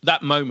moment, which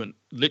that moment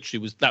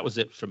literally was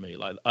it for me.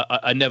 Like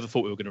I never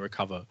thought we were going to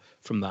recover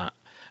from that.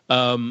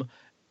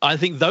 I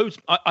think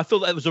I thought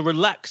that was a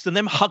relaxed, and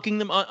them hugging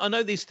them. I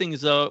know these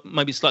things are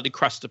maybe slightly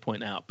crass to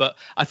point out, but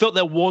I felt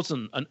there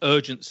wasn't an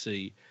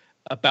urgency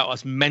about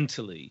us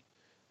mentally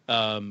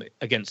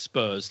against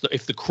Spurs. That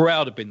if the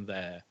crowd had been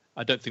there,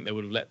 I don't think they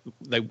would have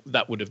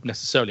that would have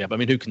necessarily happened. I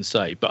mean, who can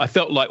say? But I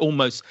felt like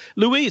almost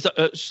Luiz,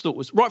 I just thought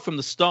was right from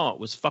the start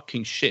was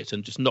fucking shit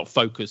and just not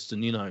focused,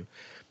 and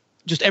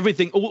just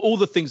everything, all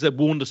the things they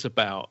warned us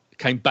about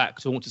came back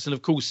to haunt us. And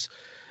of course,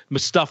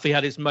 Mustafi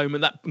had his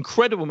moment, that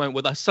incredible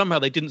moment where somehow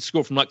they didn't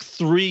score from like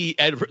 3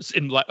 errors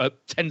in like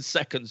 10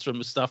 seconds from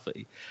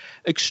Mustafi.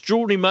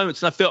 Extraordinary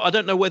moments. And I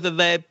don't know whether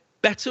they're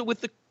better with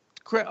the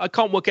crowd. I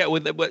can't work out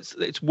whether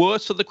it's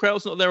worse for the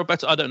crowd's not there or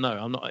better. I don't know.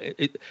 I'm not.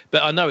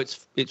 But I know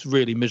it's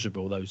really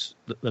miserable, those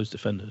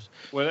defenders.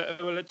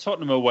 Well, at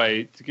Tottenham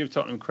away, to give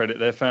Tottenham credit,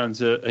 their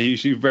fans are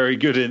usually very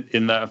good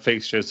in that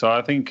fixture. So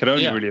I think it could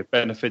only really have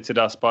benefited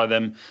us by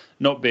them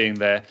not being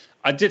there.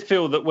 I did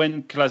feel that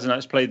when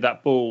Kolasinac played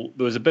that ball,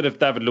 there was a bit of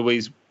David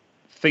Luiz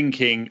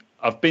thinking,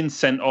 I've been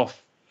sent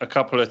off a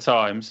couple of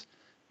times,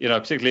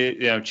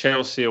 particularly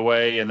Chelsea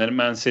away and then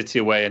Man City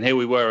away, and here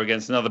we were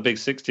against another big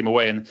 6 team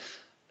away, and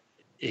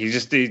he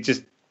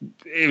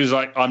was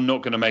like, I'm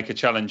not going to make a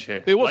challenge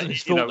here. It wasn't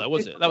his fault, though,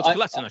 was it? That was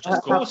Kolasinac.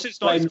 Of course,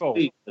 it's not his fault.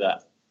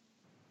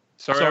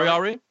 Sorry,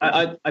 Ari?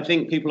 I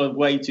think people are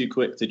way too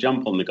quick to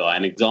jump on the guy.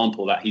 An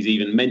example that he's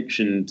even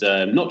mentioned,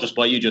 not just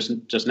by you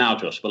just now,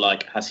 Josh,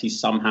 but has he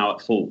somehow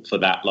at fault for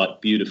that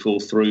beautiful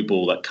through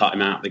ball that cut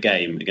him out of the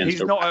game against?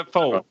 He's not at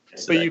fault,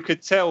 but you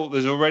could tell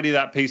there's already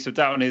that piece of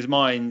doubt in his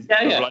mind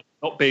of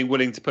not being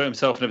willing to put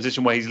himself in a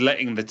position where he's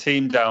letting the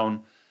team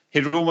down.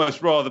 He'd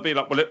almost rather be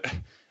like,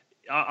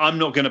 I'm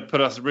not going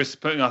to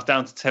risk putting us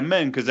down to 10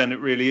 men, because then it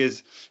really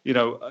is,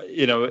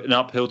 an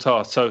uphill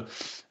task. So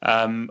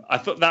I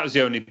thought that was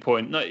the only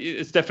point. No,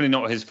 it's definitely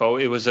not his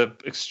fault. It was an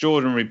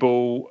extraordinary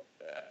ball,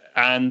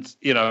 and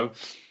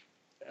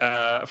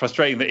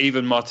frustrating that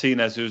even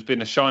Martinez, who's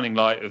been a shining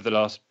light of the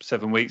last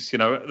 7 weeks,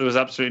 there was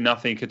absolutely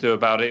nothing he could do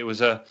about it. It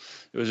was a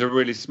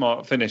really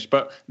smart finish.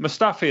 But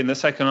Mustafi in the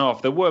second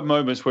half, there were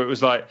moments where it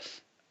was like,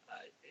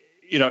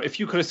 if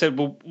you could have said,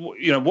 well,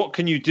 what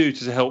can you do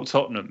to help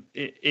Tottenham?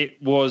 He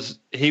was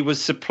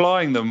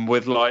supplying them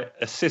with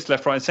assists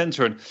left, right, and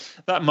centre. And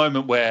that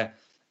moment where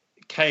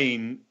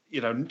Kane,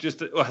 just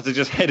had to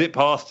just head it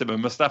past him,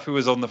 and Mustafi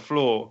was on the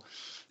floor.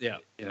 Yeah,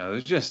 it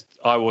was just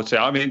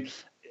eye-watering. I mean,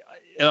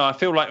 I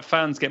feel like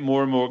fans get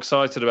more and more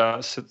excited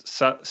about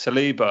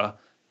Saliba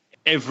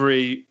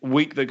every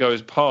week that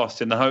goes past,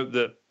 in the hope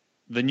that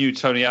the new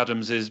Tony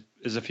Adams is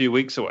a few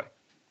weeks away.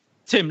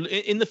 Tim,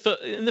 in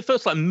the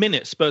first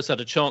minute, Spurs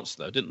had a chance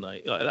though, didn't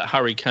they? That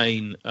Harry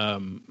Kane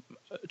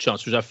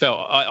chance, which I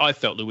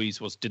felt Luiz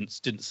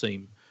didn't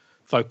seem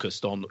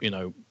focused on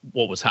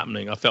what was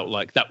happening. I felt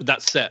like that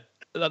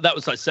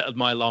was like set of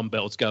my alarm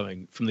bells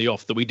going from the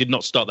off, that we did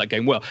not start that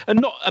game well,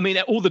 and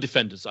all the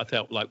defenders I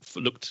felt like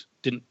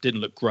didn't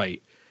look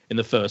great in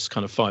the first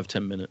kind of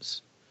 5-10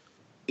 minutes.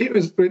 It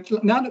was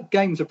now that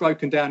games are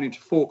broken down into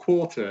 4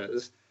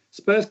 quarters.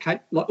 Spurs came,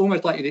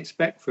 almost like you'd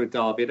expect for a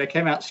derby. They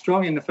came out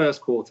strong in the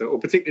first quarter, or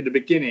particularly the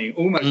beginning,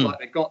 almost like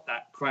they got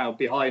that crowd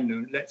behind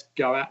them, let's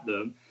go at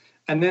them.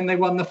 And then they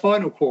won the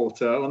final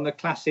quarter on the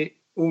classic,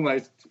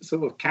 almost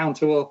sort of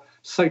counter or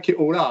soak it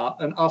all up,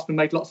 and Arsenal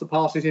made lots of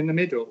passes in the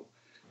middle.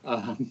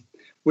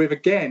 With,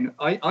 again,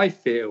 I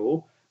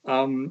feel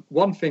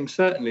One thing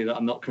certainly that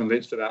I'm not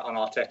convinced about on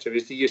Arteta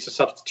is the use of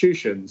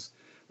substitutions,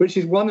 which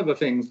is one of the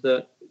things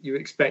that you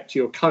expect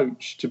your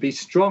coach to be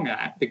strong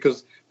at,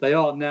 because they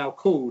are now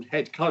called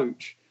head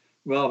coach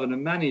rather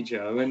than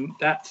manager, and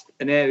that's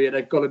an area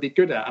they've got to be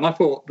good at. And I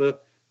thought that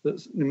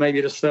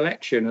maybe the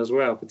selection as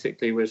well,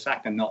 particularly with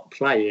Saka not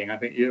playing, I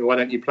think, why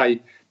don't you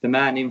play the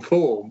man in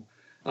form?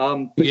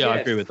 I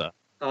agree with that.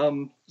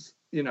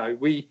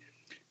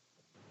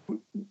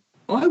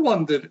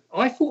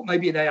 I thought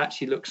maybe they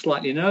actually looked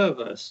slightly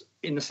nervous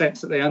in the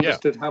sense that they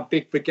understood how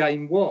big the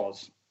game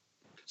was.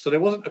 So there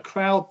wasn't a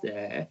crowd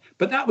there,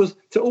 but that was,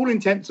 to all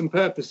intents and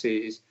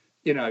purposes,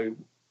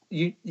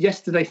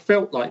 yesterday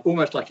felt like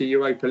almost like a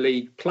Europa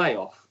League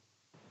playoff,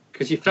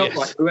 because you felt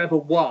like whoever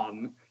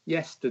won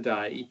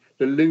yesterday,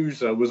 the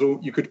loser was all,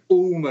 you could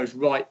almost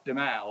write them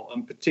out,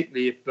 and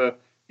particularly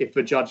if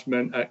the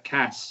judgment at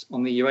CAS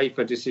on the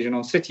UEFA decision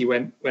on City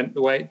went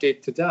the way it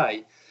did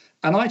today.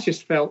 And I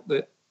just felt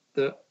that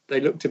they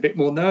looked a bit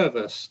more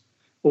nervous,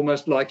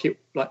 almost like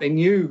they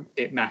knew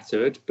it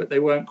mattered, but they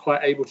weren't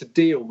quite able to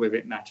deal with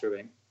it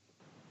mattering.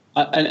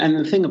 And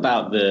the thing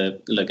about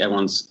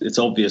it's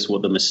obvious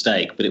what the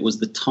mistake, but it was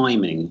the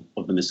timing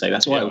of the mistake.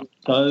 That's why it was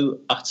so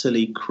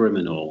utterly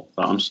criminal.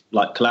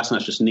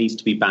 Kolasinac just needs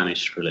to be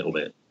banished for a little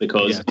bit,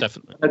 because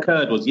definitely. What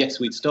occurred was, yes,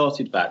 we'd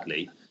started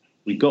badly.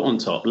 We got on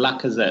top.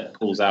 Lacazette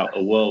pulls out a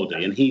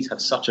worldie, and he's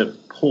had such a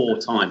poor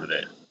time of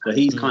it. So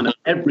he's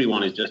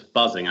everyone is just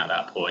buzzing at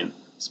that point.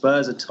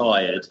 Spurs are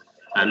tired,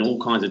 and all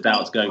kinds of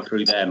doubts going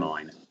through their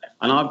mind.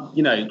 And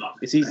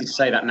it's easy to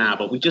say that now,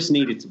 but we just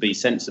needed to be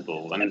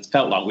sensible, and it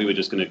felt like we were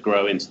just going to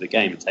grow into the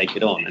game and take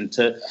it on. And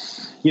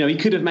he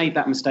could have made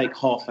that mistake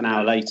half an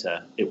hour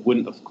later. It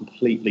wouldn't have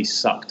completely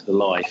sucked the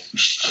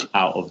life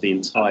out of the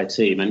entire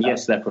team. And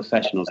yes, they're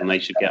professionals and they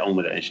should get on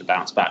with it and should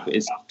bounce back. But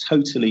it's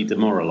totally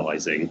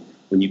demoralising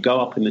when you go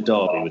up in the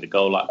derby with a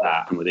goal like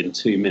that, and within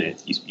 2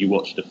 minutes you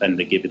watch a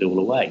defender give it all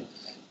away.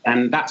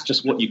 And that's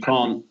just what you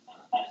can't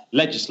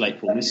legislate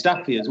for.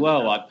 Mustafi as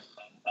well.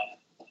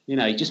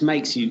 He just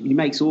he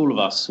makes all of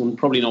us, and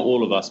probably not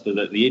all of us,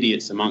 but the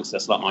idiots amongst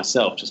us like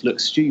myself, just look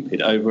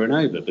stupid over and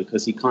over,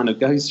 because he kind of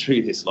goes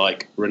through this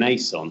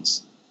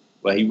renaissance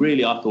where he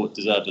really, I thought,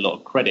 deserved a lot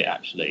of credit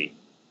actually.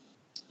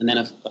 And then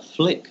a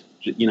flick,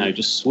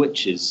 just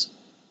switches,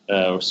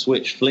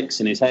 flicks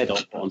in his head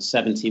on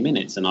 70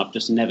 minutes. And I've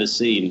just never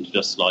seen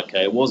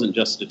it wasn't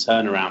just a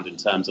turnaround in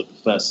terms of the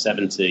first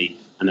 70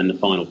 and then the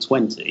final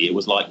 20. It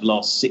was like the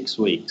last 6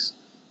 weeks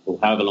or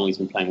however long he's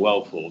been playing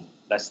well for.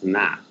 Less than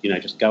that,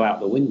 just go out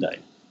the window.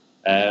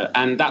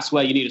 And that's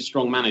where you need a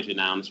strong manager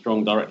now and a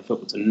strong director of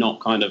football to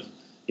not kind of,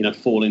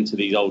 fall into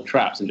these old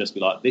traps and just be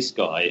like, this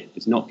guy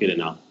is not good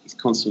enough. He's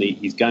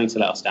going to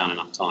let us down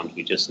enough times.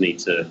 We just need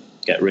to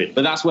get rid.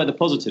 But that's where the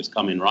positives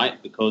come in, right?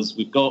 Because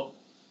we've got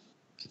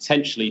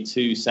potentially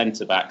 2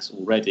 centre-backs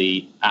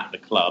already at the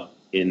club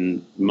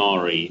in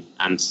Mari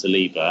and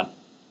Saliba,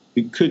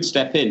 who could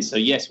step in. So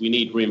yes, we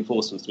need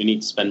reinforcements. We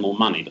need to spend more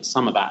money, but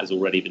some of that has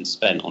already been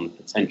spent on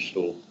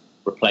potential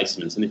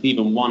replacements, and if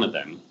even one of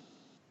them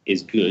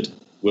is good,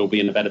 we'll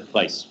be in a better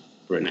place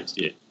for it next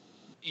year.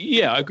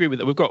 Yeah, I agree with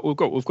that. We've got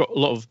a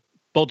lot of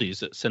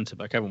bodies at centre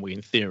back, haven't we?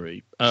 In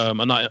theory,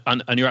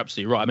 and you're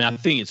absolutely right. I mean, I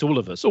think it's all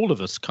of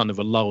us kind of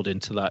are lulled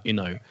into that.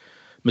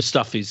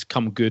 Mustafi's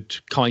come good,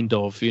 kind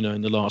of,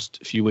 in the last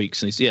few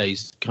weeks, and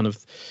he's kind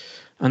of,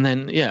 and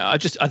then I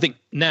think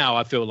now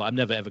I feel like I'm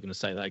never ever going to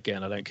say that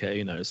again. I don't care.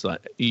 It's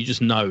like you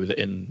just know that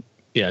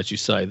as you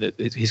say,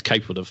 that he's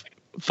capable of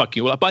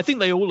fucking all up. But I think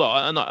they all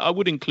are, and I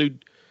would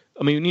include.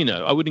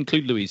 I would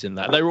include Luiz in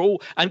that. They're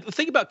all, and the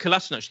thing about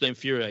Kolasinac that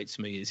infuriates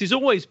me is he's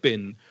always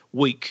been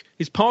weak.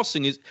 His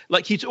passing is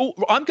like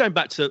I'm going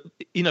back to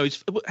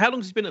how long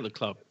has he been at the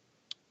club?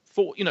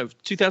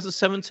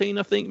 2017,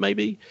 I think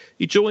maybe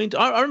he joined.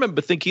 I remember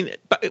thinking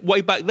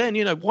way back then,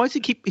 why does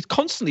he's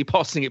constantly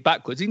passing it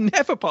backwards? He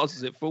never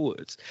passes it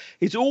forwards.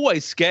 He's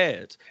always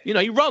scared.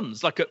 He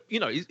runs like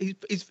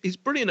he's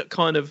brilliant at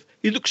kind of,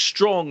 he looks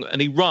strong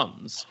and he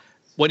runs.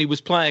 When he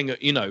was playing at,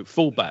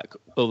 fullback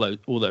all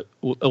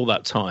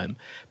that time,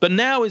 but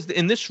now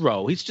in this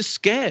role, he's just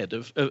scared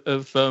of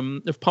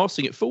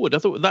passing it forward. I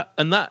thought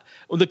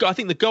I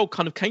think the goal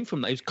kind of came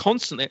from that. He was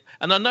constantly,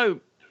 and I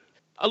know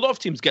a lot of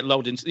teams get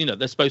lulled into,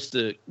 they're supposed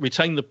to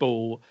retain the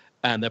ball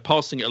and they're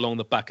passing it along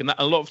the back, and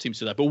a lot of teams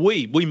do that. But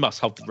we must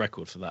hold the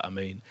record for that. I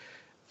mean,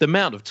 the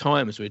amount of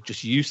times we're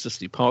just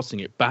uselessly passing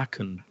it back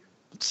and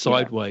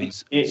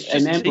sideways. It's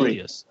just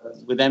tedious.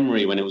 With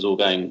Emery, when it was all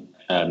going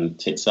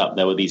tits up,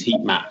 there were these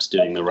heat maps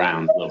doing the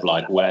round of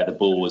where the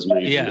ball was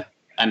moving. Yeah.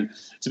 And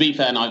to be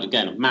fair, and I'm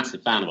a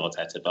massive fan of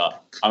Arteta,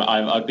 but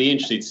I'd be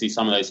interested to see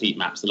some of those heat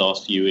maps the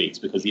last few weeks,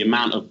 because the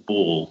amount of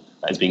ball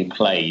that has been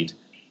played,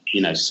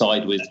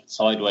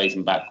 sideways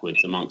and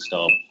backwards amongst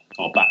our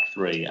back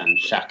three and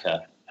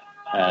Xhaka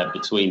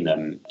between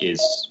them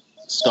is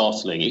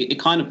startling. It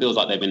kind of feels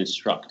like they've been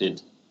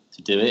instructed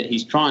to do it.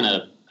 He's trying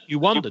to. You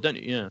wonder, don't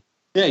you? Yeah.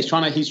 Yeah, he's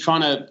trying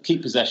to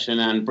keep possession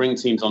and bring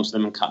teams onto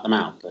them and cut them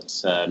out.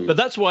 But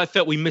that's why I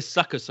felt we missed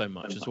Saka so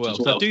much as well.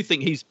 So I do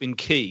think he's been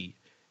key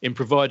in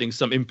providing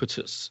some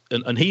impetus,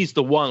 and he's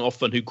the one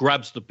often who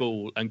grabs the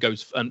ball and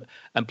goes and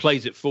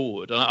plays it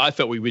forward. And I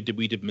felt we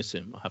did miss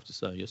him, I have to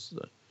say,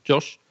 yesterday.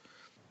 Josh?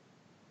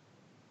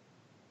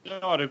 No,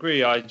 I'd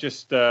agree. I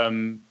just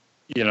ultimately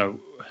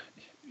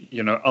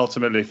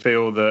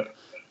feel that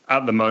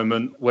at the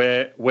moment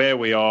where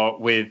we are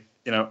with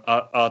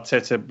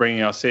Arteta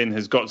bringing us in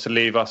has got to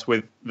leave us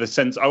with the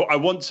sense. I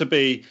want to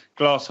be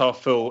glass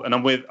half full, and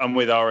I'm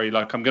with Ari.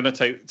 Like, I'm going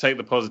to take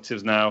the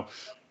positives now.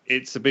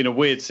 It's been a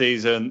weird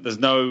season. There's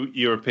no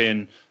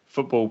European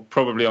football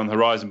probably on the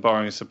horizon,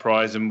 barring a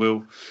surprise, and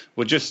we'll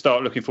just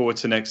start looking forward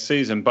to next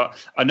season. But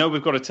I know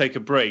we've got to take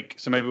a break,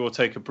 so maybe we'll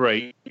take a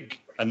break,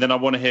 and then I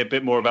want to hear a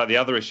bit more about the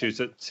other issues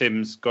that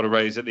Tim's got to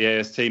raise at the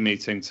AST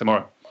meeting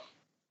tomorrow.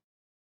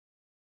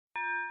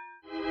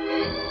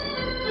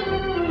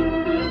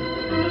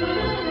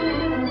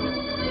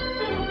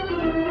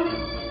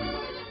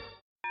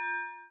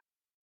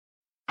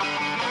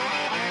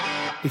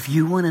 If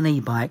you want an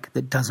e-bike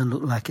that doesn't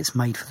look like it's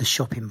made for the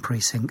shopping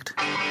precinct,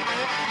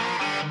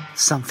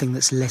 something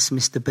that's less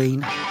Mr.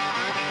 Bean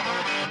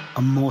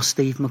and more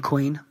Steve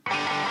McQueen,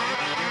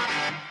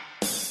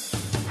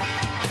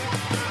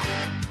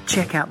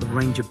 check out the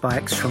range of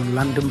bikes from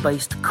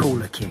London-based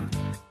Cooler King.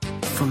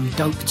 From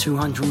dope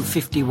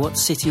 250-watt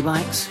city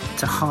bikes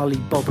to Harley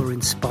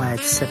Bobber-inspired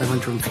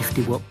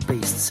 750-watt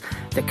beasts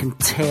that can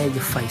tear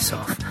your face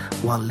off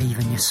while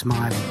leaving your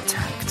smile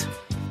intact.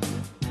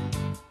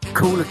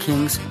 Cooler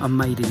Kings are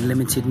made in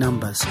limited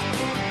numbers,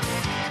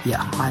 yet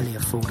highly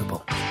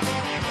affordable.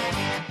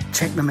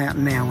 Check them out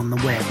now on the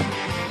web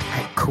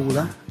at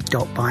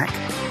cooler.bike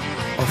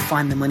or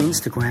find them on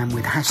Instagram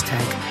with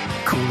hashtag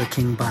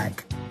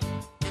CoolerKingBike.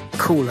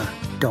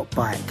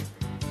 Cooler.bike.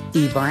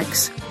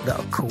 E-bikes that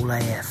are cool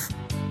AF.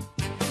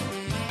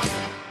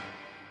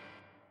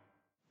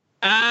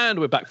 And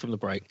we're back from the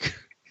break.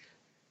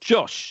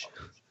 Josh,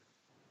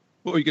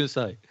 what were you going to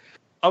say?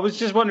 I was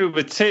just wondering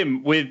with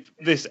Tim, with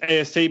this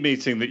AST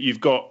meeting that you've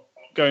got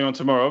going on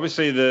tomorrow,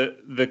 obviously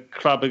the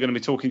club are going to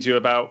be talking to you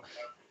about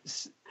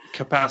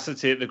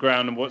capacity at the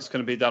ground and what's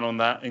going to be done on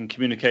that and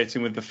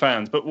communicating with the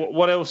fans. But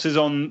what else is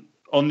on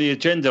the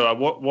agenda?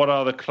 What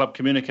are the club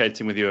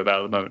communicating with you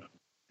about at the moment?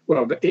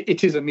 Well,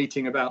 it is a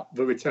meeting about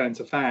the return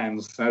to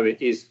fans. So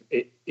it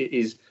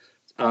is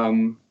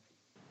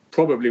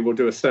probably we'll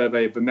do a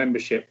survey of the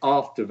membership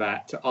after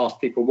that to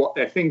ask people what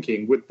they're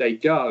thinking. Would they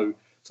go?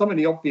 Some of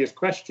the obvious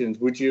questions: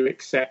 would you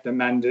accept a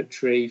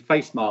mandatory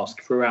face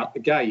mask throughout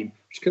the game,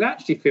 which could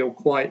actually feel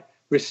quite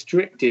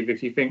restrictive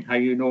if you think how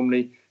you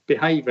normally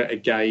behave at a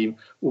game?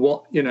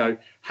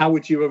 How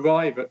would you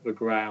arrive at the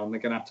ground? They're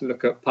going to have to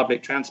look at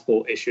public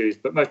transport issues,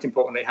 but most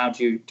importantly, how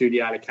do you do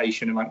the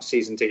allocation amongst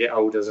season ticket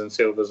holders and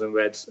silvers and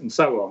reds and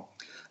so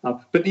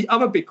on? But the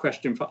other big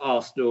question for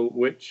Arsenal,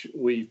 which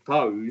we've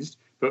posed,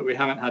 but we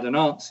haven't had an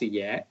answer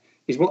yet,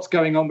 is what's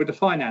going on with the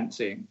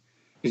financing?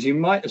 Because you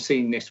might have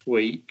seen this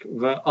week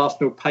that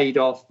Arsenal paid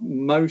off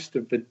most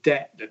of the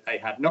debt that they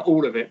had, not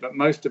all of it, but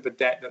most of the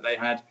debt that they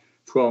had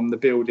from the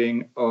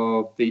building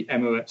of the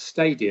Emirates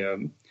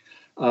Stadium.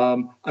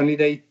 Only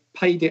they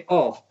paid it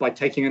off by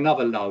taking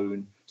another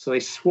loan. So they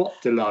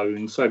swapped a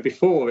loan. So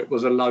before it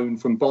was a loan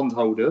from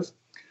bondholders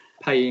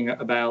paying at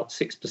about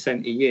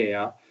 6% a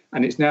year,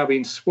 and it's now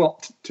been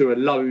swapped to a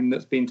loan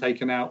that's been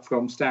taken out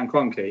from Stan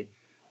Kroenke,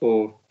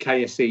 or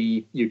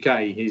KSE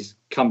UK, his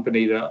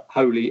company that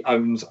wholly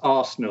owns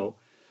Arsenal.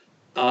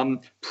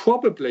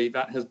 Probably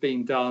that has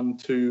been done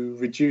to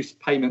reduce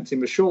payments in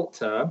the short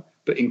term,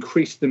 but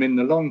increase them in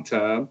the long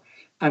term.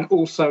 And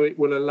also it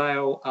will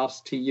allow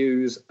us to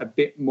use a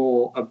bit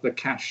more of the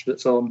cash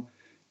that's on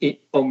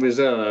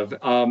reserve.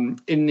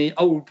 In the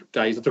old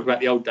days, I'll talk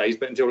about the old days,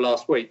 but until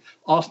last week,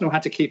 Arsenal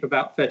had to keep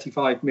about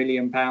 £35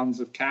 million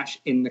of cash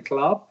in the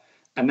club.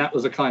 And that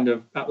was a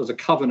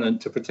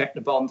covenant to protect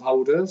the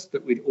bondholders,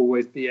 that we'd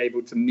always be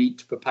able to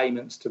meet the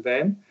payments to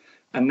them.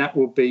 And that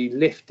will be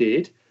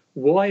lifted.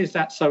 Why is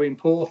that so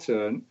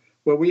important?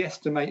 Well, we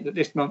estimate that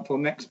this month or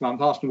next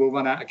month, Arsenal will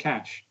run out of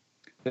cash.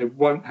 They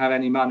won't have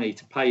any money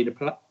to pay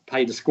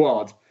the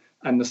squad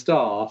and the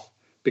staff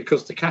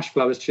because the cash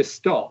flow has just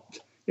stopped.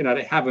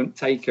 They haven't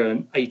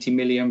taken £80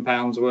 million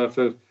worth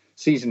of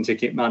season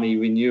ticket money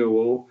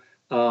renewal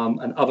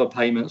and other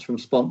payments from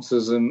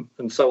sponsors and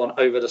so on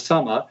over the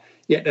summer.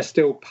 Yet they're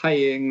still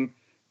paying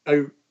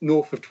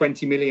north of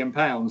 £20 million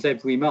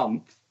every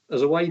month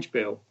as a wage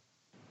bill.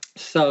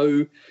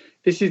 So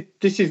this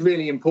is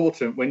really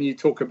important when you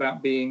talk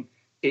about being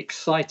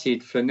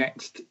excited for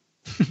next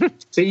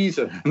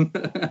season.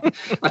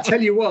 I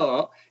tell you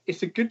what,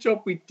 it's a good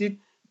job we did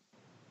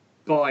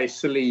buy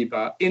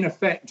Saliba. In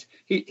effect,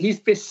 he's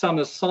this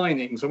summer's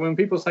signings. And when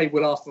people say,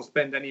 will Arsenal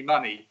spend any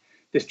money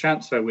this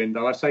transfer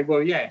window? I say,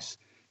 well, yes,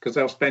 because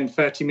they'll spend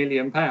 £30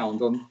 million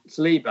on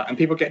Saliba. And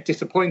people get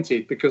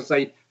disappointed because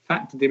they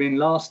factored him in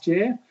last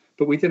year,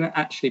 but we didn't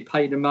actually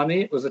pay the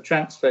money. It was a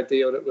transfer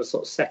deal that was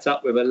sort of set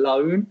up with a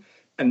loan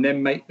and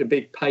then make the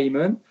big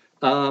payment.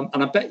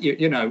 And I bet you,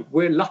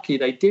 we're lucky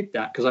they did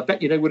that, because I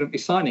bet you they wouldn't be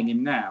signing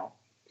him now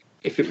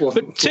if it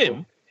wasn't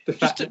for the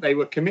fact that they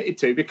were committed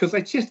to, because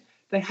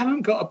they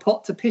haven't got a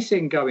pot to piss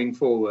in going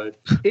forward.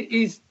 It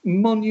is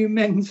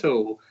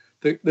monumental,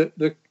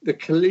 the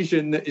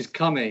collision that is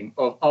coming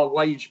of our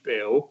wage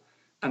bill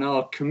and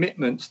our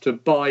commitments to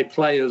buy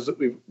players that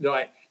we've,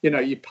 like,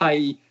 you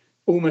pay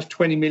almost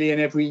 20 million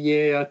every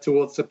year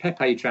towards the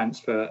Pepe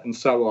transfer and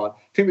so on. I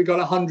think we've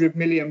got £100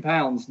 million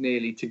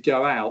nearly to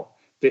go out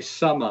this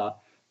summer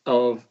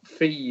of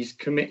fees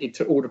committed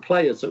to all the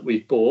players that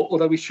we've bought,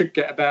 although we should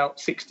get about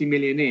 60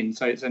 million in,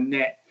 so it's a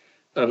net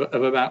of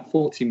about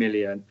 40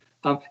 million.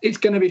 It's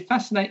going to be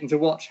fascinating to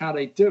watch how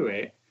they do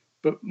it,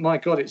 but my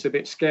God, it's a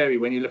bit scary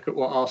when you look at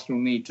what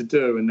Arsenal need to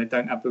do and they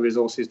don't have the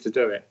resources to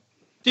do it.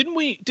 Didn't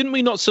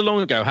we not so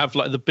long ago have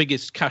like the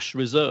biggest cash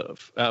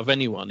reserve out of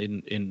anyone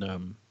in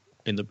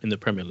the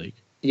Premier League?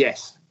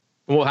 Yes.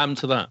 And what happened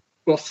to that?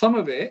 Well, some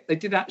of it, they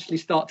did actually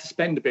start to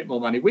spend a bit more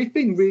money. We've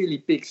been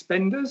really big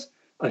spenders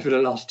over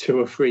the last 2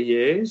 or 3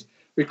 years.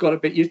 We've got a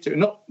bit used to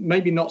it.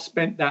 Maybe not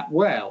spent that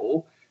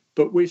well,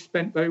 but we've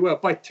spent very well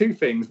by two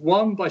things.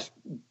 One, by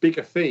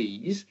bigger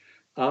fees,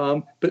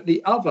 but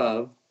the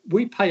other,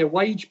 we pay a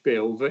wage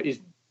bill that is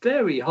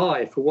very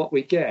high for what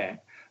we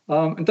get.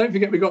 And don't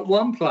forget, we've got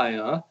one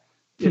player,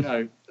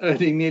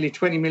 earning nearly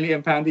 £20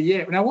 million a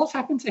year. Now, what's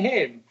happened to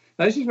him?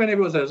 Now, this is when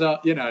everyone says,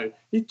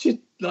 it's just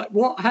like,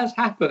 what has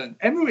happened?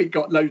 Emery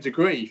got loads of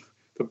grief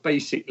for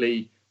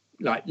basically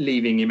like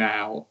leaving him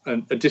out,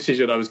 and a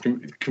decision I was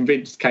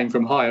convinced came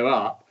from higher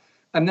up.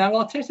 And now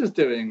Arteta's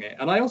doing it.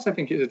 And I also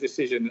think it's a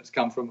decision that's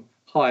come from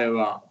higher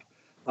up.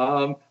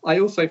 I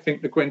also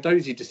think the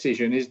Guendouzi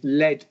decision is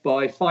led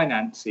by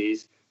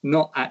finances,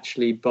 not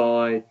actually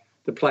by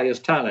the player's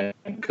talent,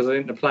 because I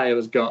think the player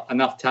has got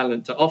enough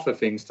talent to offer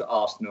things to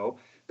Arsenal,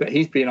 but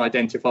he's been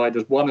identified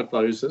as one of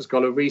those that's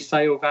got a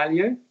resale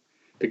value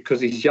because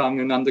he's young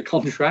and under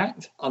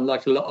contract,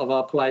 unlike a lot of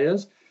our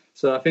players.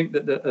 So I think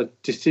that a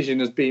decision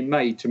has been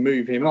made to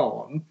move him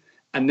on,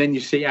 and then you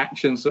see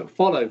actions that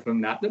follow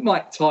from that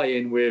might tie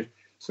in with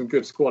some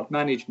good squad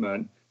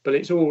management, but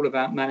it's all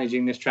about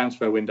managing this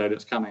transfer window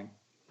that's coming.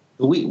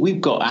 We've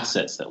got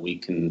assets that we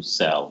can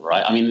sell,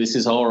 right? I mean, this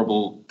is a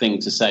horrible thing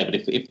to say, but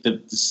if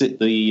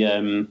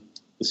the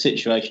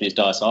situation is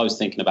dire, so I was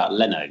thinking about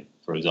Leno,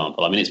 for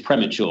example. I mean, it's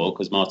premature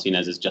because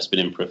Martinez has just been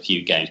in for a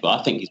few games, but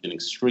I think he's been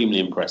extremely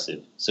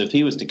impressive. So if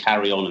he was to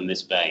carry on in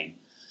this vein,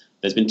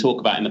 there's been talk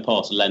about in the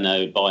past,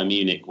 Leno, Bayern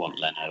Munich want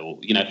Leno. Or,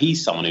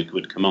 he's someone who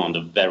could command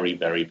a very,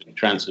 very big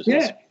transfer.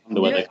 Yeah,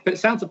 but it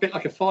sounds a bit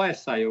like a fire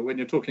sale when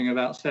you're talking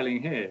about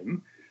selling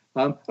him.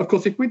 Of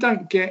course, if we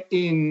don't get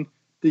in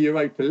the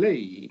Europa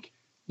League,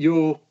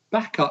 your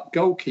backup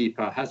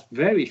goalkeeper has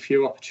very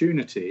few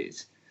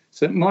opportunities.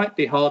 So it might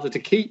be harder to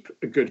keep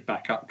a good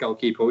backup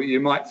goalkeeper.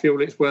 You might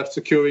feel it's worth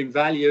securing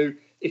value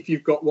if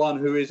you've got one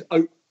who is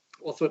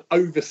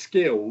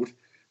over-skilled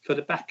for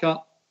the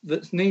backup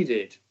that's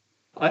needed.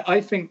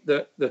 I think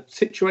that the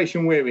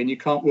situation we're in, you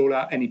can't rule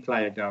out any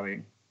player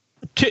going.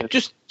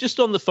 Just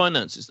on the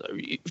finances, though,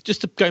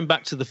 just going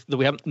back to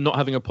the not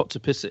having a pot to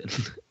piss in,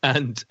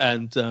 and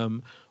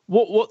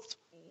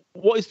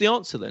what is the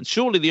answer then?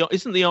 Surely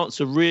isn't the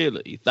answer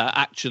really that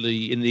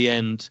actually in the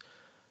end,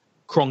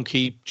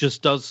 Kroenke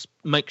just does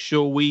make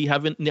sure we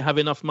have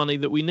enough money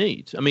that we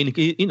need. I mean,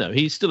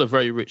 he's still a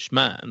very rich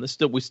man.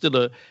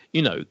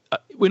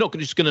 We're not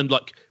just going to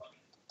like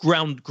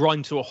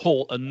grind to a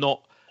halt and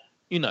not,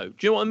 do you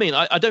know what I mean?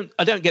 I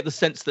don't get the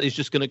sense that he's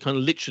just going to kind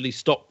of literally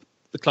stop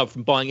the club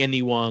from buying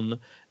anyone.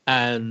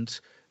 And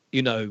do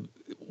you know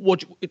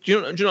what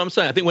I'm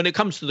saying? I think when it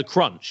comes to the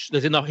crunch,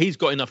 there's enough. He's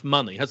got enough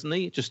money, hasn't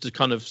he, just to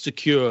kind of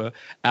secure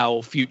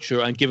our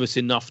future and give us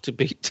enough to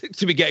be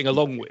getting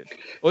along with?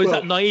 Or is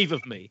that naive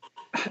of me?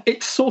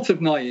 It's sort of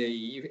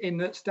naive in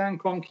that Stan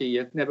Kroenke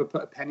has never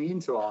put a penny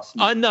into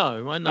Arsenal. I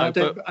know. And I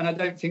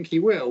don't think he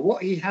will.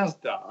 What he has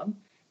done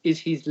is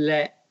he's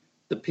let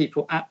the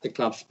people at the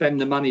club spend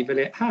the money that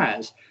it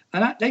has,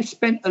 and they've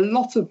spent a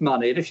lot of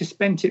money. They've just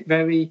spent it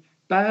very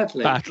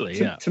badly.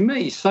 To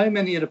me, so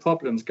many of the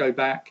problems go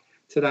back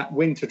to that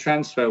winter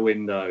transfer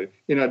window.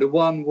 The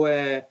one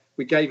where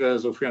we gave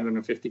Ozil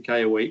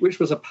 350k a week, which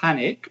was a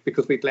panic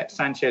because we'd let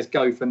Sanchez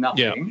go for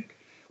nothing. Yeah.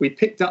 We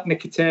picked up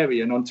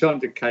Mkhitaryan on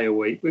 200k a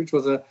week, which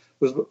was the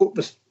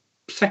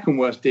second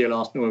worst deal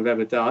Arsenal have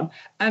ever done.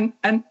 And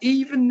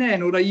even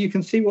then, although you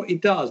can see what he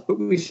does, but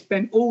we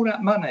spent all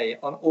that money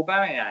on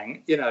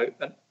Aubameyang,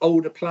 an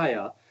older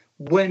player,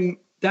 when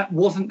that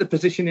wasn't the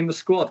position in the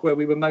squad where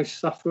we were most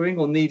suffering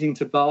or needing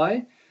to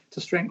buy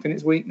to strengthen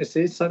its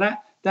weaknesses. So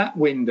that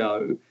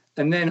window,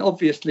 and then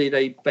obviously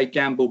they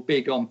gamble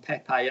big on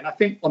Pepe. And I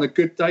think on a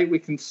good day we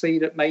can see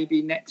that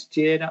maybe next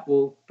year that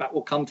will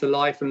come to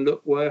life and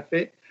look worth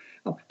it.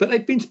 But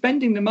they've been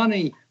spending the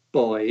money,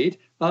 Boyd.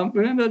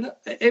 Remember,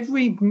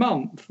 every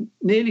month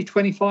nearly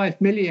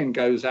 25 million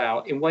goes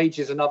out in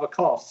wages and other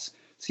costs.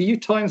 So you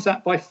times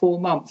that by 4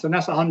 months, and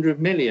that's 100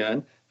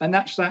 million, and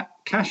that's that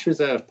cash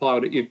reserve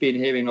pile that you've been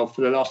hearing of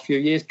for the last few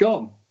years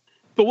gone.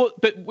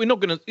 But we're not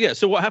going to. Yeah.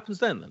 So what happens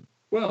then?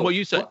 Well, what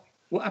you say?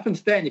 What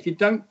happens then if you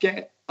don't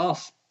get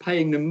us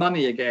paying them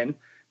money again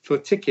for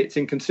tickets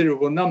in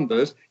considerable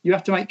numbers? You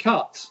have to make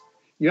cuts.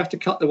 You have to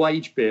cut the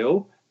wage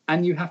bill,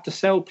 and you have to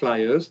sell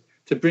players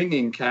to bring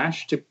in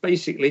cash to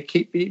basically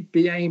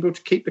be able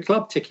to keep the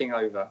club ticking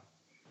over.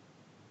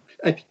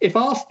 If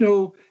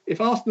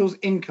Arsenal's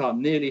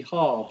income nearly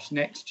halves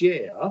next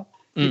year,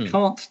 you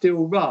can't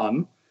still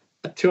run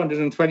a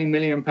 £220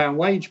 million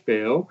wage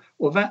bill,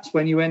 well, that's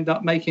when you end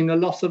up making a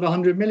loss of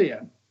 100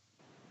 million.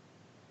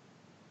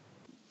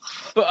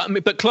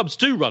 But clubs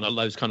do run at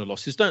those kind of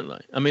losses, don't they?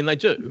 I mean, they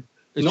do.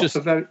 It's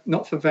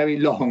not for very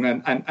long,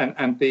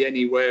 and be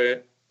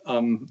anywhere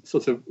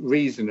sort of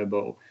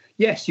reasonable.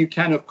 Yes, you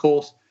can, of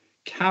course,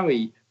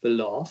 carry the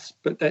loss,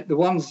 but the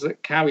ones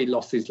that carry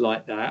losses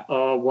like that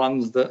are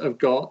ones that have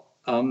got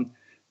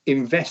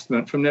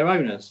investment from their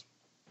owners.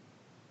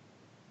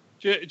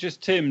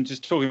 Just Tim,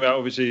 just talking about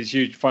obviously these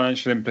huge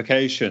financial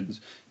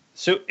implications.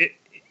 So,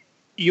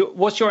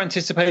 what's your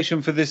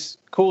anticipation for this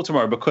call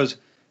tomorrow? Because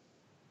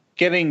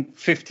getting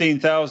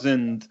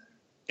 15,000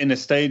 in a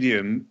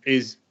stadium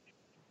is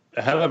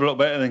a hell of a lot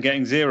better than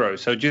getting zero.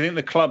 So, do you think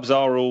the clubs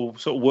are all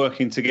sort of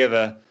working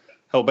together,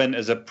 hell bent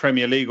as a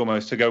Premier League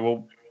almost, to go,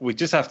 well, we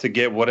just have to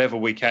get whatever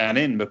we can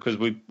in because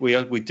we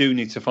do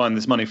need to find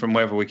this money from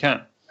wherever we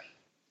can?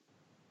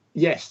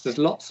 Yes, there's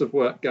lots of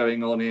work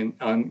going on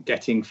in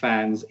getting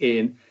fans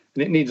in,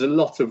 and it needs a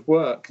lot of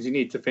work because you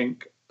need to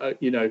think,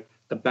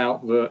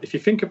 about if you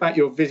think about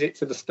your visit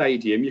to the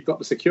stadium, you've got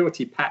the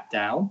security pat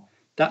down.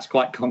 That's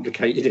quite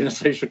complicated in a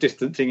social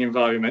distancing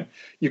environment.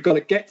 You've got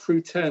to get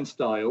through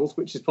turnstiles,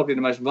 which is probably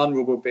the most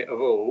vulnerable bit of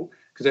all,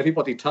 because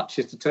everybody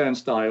touches the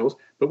turnstiles.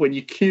 But when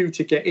you queue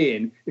to get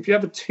in, if you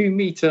have a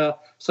 2-metre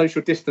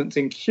social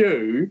distancing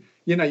queue,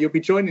 you'll be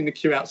joining the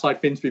queue outside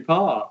Finsbury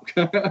Park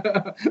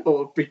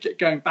or be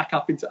going back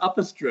up into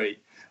Upper Street.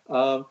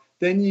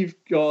 Then you've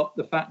got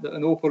the fact that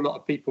an awful lot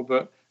of people,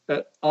 but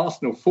at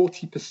Arsenal,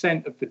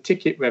 40% of the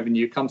ticket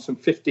revenue comes from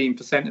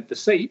 15% of the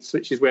seats,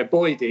 which is where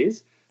Boyd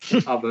is,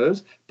 and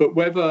others. But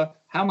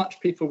how much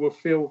people will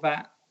feel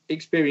that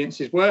experience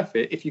is worth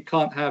it if you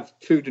can't have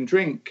food and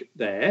drink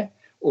there,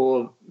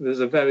 or there's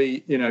a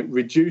very,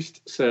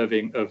 reduced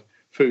serving of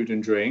food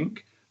and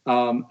drink.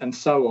 And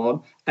so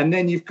on. And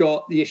then you've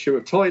got the issue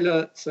of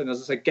toilets and,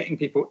 as I said, getting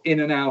people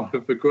in and out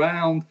of the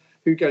ground,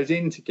 who goes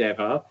in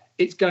together.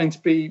 It's going to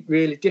be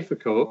really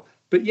difficult.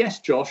 But yes,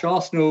 Josh,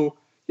 Arsenal,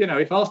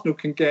 if Arsenal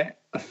can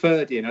get a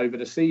third in over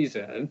the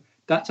season,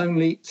 that's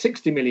only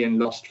 60 million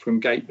lost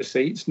from gate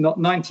receipts, not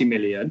 90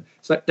 million.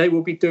 So they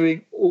will be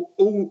doing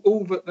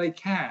all that they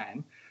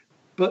can.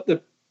 But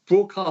the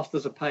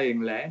broadcasters are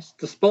paying less.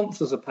 The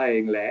sponsors are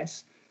paying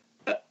less.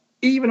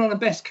 Even on a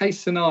best case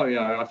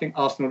scenario, I think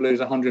Arsenal lose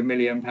 £100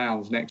 million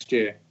next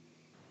year.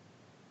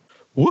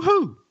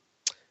 Woohoo!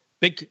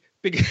 Big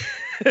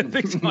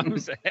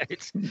times ahead.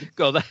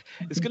 God,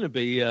 it's going to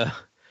be the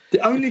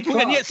only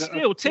club. And yet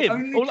still,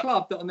 Tim, the only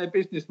club that on their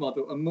business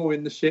model are more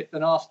in the shit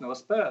than Arsenal are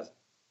Spurs.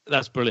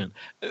 That's brilliant.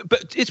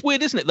 But it's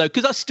weird, isn't it, though?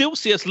 Because I still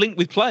see us linked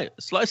with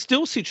players. Like, I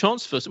still see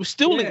transfers. We're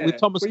still linked with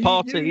Thomas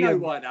Partey. You know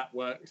why that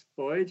works,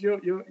 Boyd.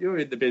 You're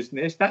in the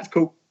business. That's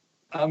called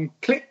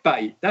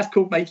clickbait. That's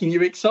called making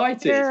you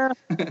excited.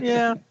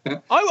 Yeah.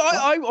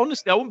 I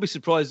honestly, I wouldn't be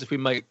surprised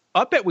if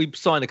I bet we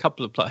sign a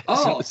couple of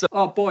players.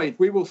 Boyd,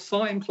 we will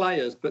sign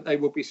players, but they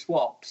will be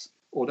swaps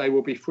or they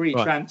will be free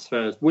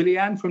transfers.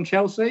 Willian from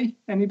Chelsea,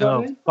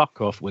 anybody? Oh, fuck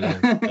off,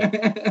 Willian.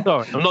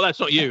 Sorry, that's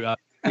not you.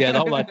 The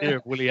whole idea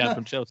of Willian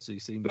from Chelsea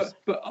seems.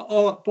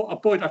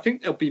 But Boyd, I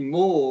think there'll be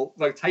more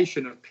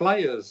rotation of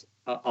players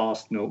at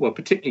Arsenal. Well,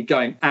 particularly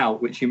going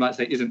out, which you might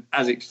say isn't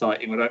as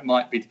exciting, although it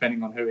might be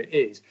depending on who it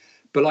is.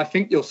 But I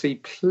think you'll see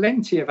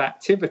plenty of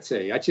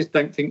activity. I just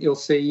don't think you'll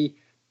see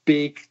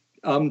big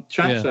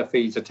transfer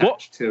fees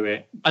attached to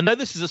it. I know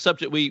this is a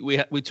subject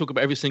we talk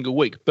about every single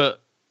week,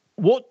 but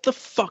what the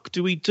fuck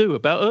do we do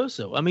about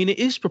Ozil? I mean, it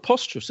is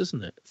preposterous,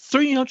 isn't it?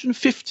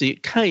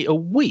 350k a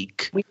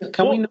week.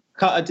 Can we not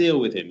cut a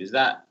deal with him? Is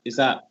that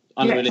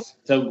unrealistic? Yes.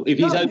 So if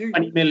he's owed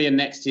 20 million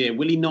next year,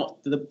 will he not?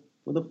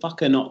 Will the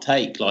fucker not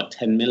take like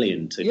 10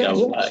 million to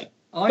go away?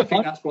 I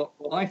think that's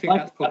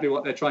probably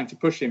what they're trying to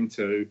push him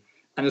to.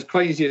 And as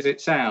crazy as it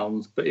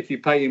sounds, but if you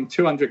pay him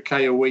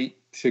 200k a week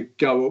to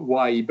go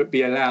away but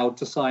be allowed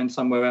to sign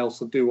somewhere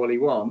else or do what he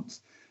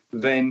wants,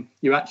 then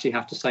you actually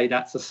have to say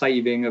that's a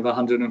saving of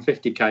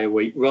 150k a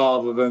week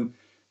rather than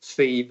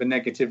see the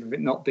negative of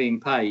it not being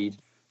paid.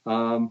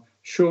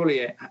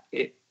 Surely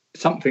it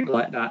something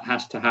like that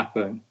has to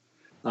happen.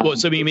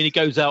 So you mean he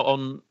goes out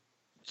on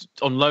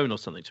loan or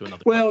something to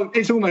another club? Well,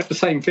 it's almost the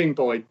same thing,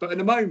 Boyd. But at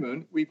the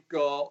moment, we've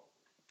got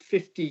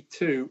 50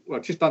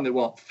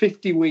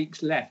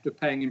 weeks left of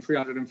paying him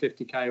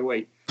 350k a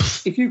week.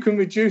 If you can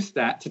reduce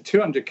that to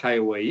 200k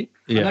a week,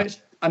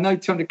 I know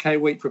 200k a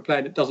week for a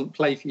player that doesn't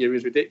play for you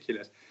is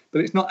ridiculous,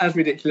 but it's not as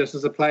ridiculous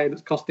as a player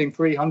that's costing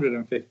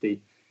 350k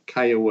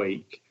a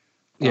week.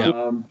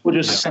 We're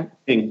just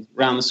something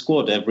around the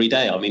squad every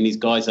day. I mean, these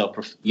guys are,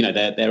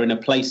 they're in a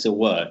place of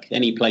work.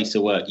 Any place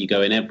of work you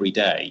go in every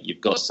day,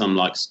 you've got some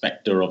like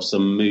spectre of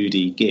some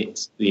moody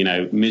git,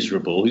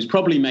 miserable, who's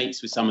probably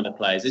mates with some of the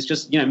players. It's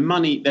just,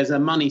 money. There's a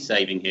money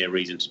saving here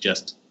reason to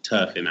just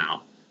turf him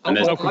out. I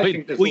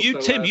think well,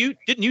 Tim, you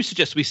didn't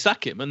suggest we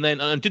sack him, and then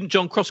didn't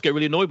John Cross get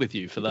really annoyed with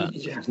you for that?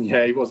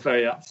 Yeah, he was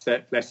very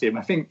upset. Bless him.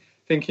 I think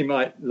he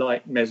might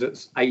like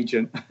Mesut's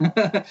agent.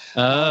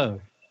 Oh.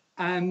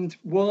 And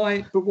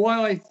why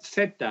I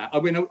said that? I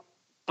mean,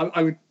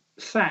 I would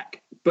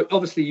sack, but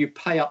obviously you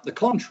pay up the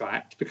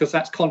contract because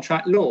that's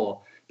contract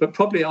law. But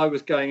probably I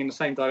was going in the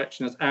same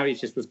direction as Ari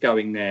just was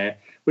going there,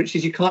 which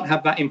is you can't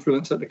have that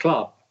influence at the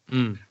club.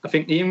 I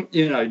think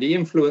the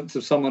influence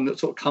of someone that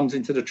sort of comes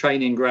into the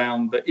training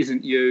ground that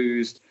isn't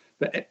used,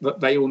 but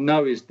they all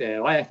know is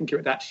there. I think it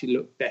would actually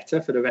look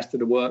better for the rest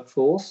of the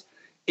workforce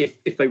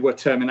if they were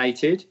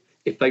terminated,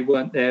 if they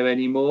weren't there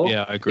anymore.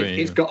 Yeah, I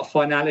agree. It's got a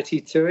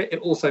finality to it. It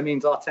also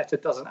means Arteta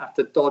doesn't have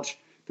to dodge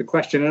the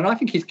question. And I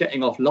think he's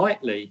getting off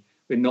lightly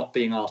with not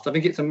being asked. I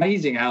think it's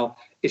amazing how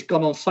it's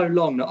gone on so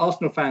long that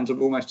Arsenal fans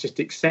have almost just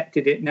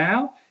accepted it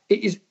now. It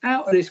is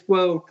out of this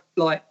world,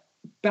 like,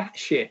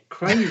 batshit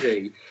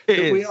crazy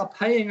that we are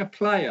paying a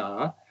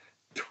player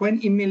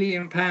 £20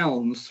 million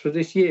for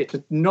this year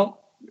to not,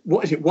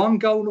 what is it, 1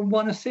 goal and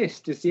 1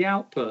 assist is the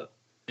output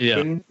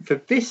for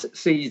this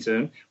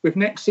season, with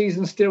next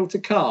season still to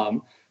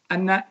come.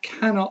 And that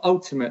cannot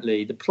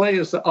ultimately, the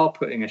players that are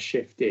putting a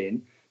shift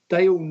in,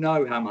 they all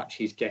know how much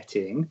he's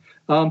getting.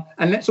 And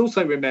let's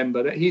also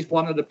remember that he's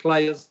one of the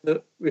players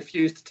that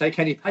refused to take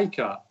any pay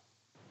cut.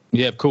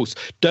 Yeah, of course.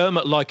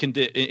 Dermot likened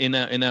it in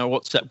our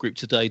WhatsApp group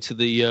today to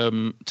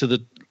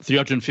the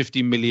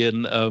 350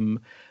 million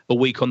a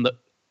week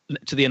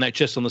to the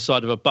NHS on the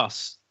side of a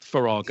bus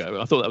for Argo.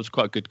 I thought that was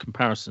quite a good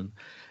comparison.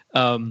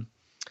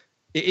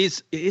 It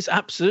is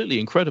absolutely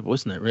incredible,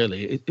 isn't it?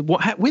 Really,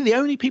 we're the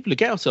only people who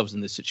get ourselves in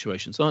this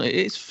situation. So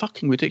it's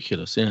fucking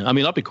ridiculous. Yeah, I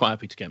mean, I'd be quite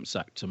happy to get him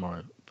sacked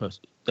tomorrow.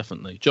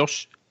 Definitely,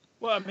 Josh.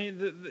 Well, I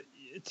mean,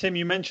 Tim,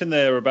 you mentioned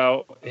there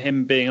about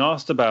him being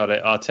asked about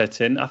it,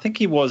 Arteta. I think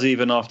he was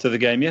even after the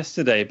game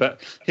yesterday.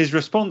 But his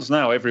response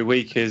now every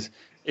week is,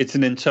 it's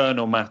an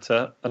internal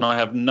matter and I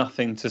have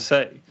nothing to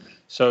say.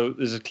 So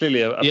there's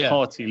clearly a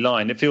party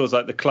line. It feels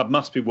like the club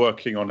must be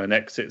working on an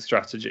exit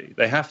strategy.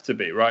 They have to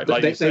be, right?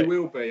 Like they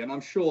will be. And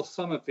I'm sure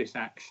some of this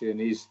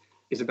action is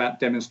about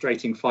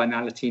demonstrating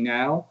finality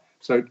now.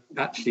 So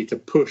actually to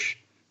push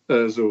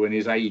Ozil and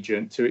his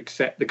agent to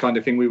accept the kind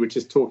of thing we were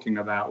just talking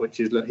about, which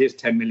is, look, here's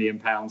 £10 million,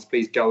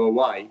 please go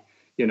away.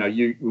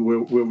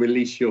 We'll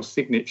release your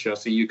signature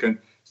so you can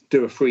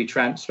do a free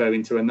transfer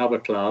into another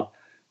club,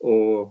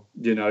 or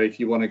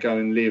if you want to go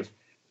and live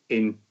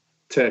in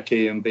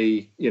Turkey and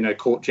be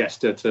court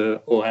jester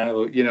to, or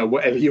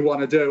whatever you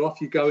want to do,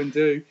 off you go and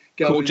do.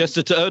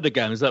 Jester to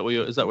Erdogan, is that where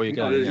you're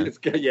going?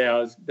 Yeah, I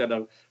was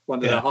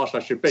wondering how harsh I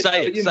should be.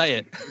 Say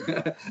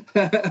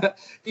it.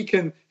 He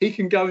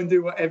can go and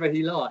do whatever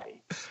he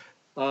likes.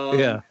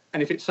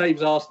 And if it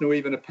saves Arsenal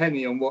even a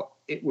penny on what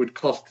it would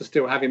cost to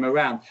still have him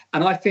around.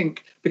 And I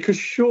think, because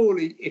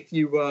surely if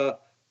you were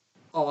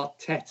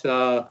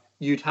Arteta,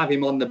 you'd have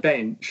him on the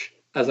bench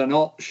as an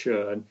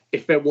option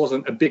if there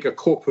wasn't a bigger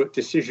corporate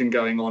decision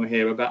going on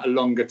here about a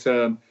longer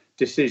term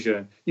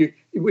decision.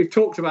 We've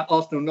talked about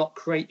Arsenal not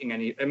creating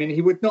any. I mean,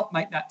 he would not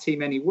make that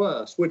team any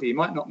worse, would he? He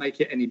might not make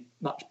it any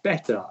much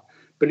better,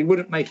 but he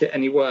wouldn't make it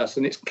any worse.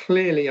 And it's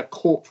clearly a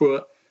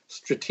corporate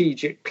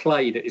strategic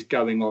play that is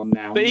going on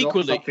now, but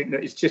equally, not something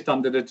that is just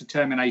under the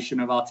determination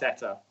of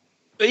Arteta.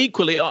 But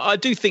equally, I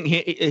do think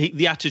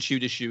the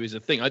attitude issue is a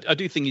thing. I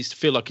do think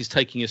feel like he's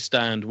taking a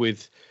stand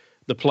with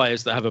the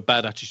players that have a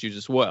bad attitude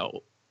as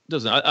well,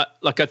 doesn't it?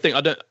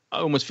 I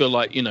almost feel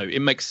like,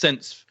 it makes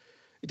sense.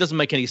 It doesn't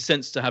make any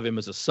sense to have him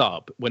as a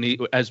sub when he,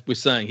 as we're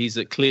saying, he's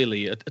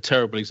clearly a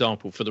terrible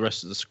example for the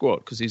rest of the squad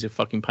because he's a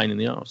fucking pain in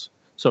the arse.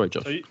 Sorry,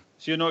 Josh. So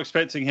you're not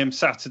expecting him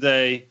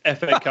Saturday,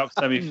 FA Cup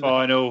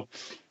semi-final,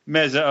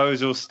 Mesut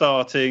Ozil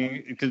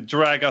starting, could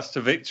drag us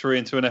to victory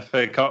into an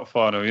FA Cup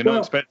final. You're not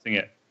expecting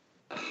it.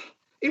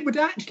 It would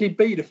actually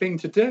be the thing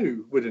to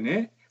do, wouldn't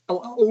it?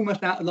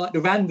 Almost out of like the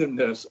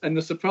randomness and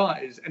the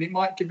surprise, and it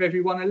might give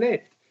everyone a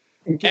lift.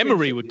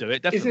 Emery would do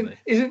it, definitely.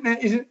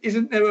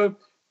 Isn't there a?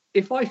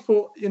 If I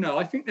thought,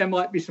 I think there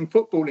might be some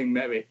footballing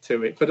merit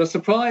to it for the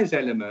surprise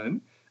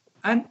element,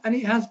 and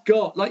it has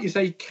got, like you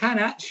say, he can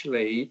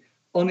actually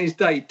on his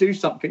day do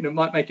something that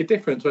might make a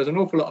difference. Whereas an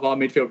awful lot of our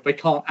midfield, they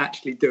can't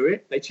actually do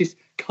it. They just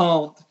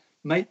can't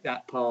make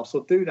that pass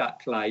or do that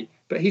play.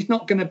 But he's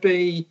not going to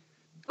be.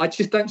 I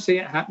just don't see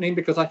it happening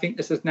because I think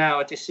this is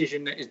now a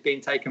decision that is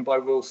being taken by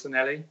Will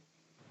Sanelli.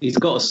 He's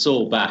got a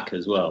sore back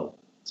as well,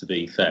 to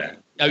be fair.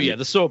 Oh, yeah,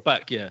 the sore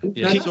back, yeah.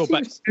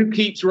 Who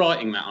keeps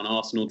writing that on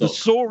Arsenal? The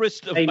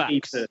sorest of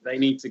backs. They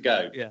need to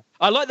go. Yeah,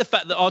 I like the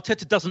fact that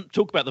Arteta doesn't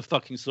talk about the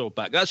fucking sore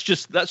back. That's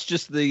just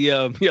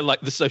the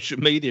like the social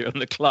media and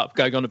the club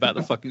going on about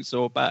the fucking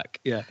sore back.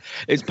 Yeah,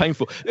 it's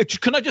painful.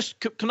 Can I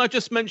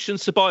just mention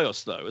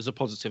Ceballos though as a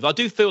positive? I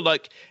do feel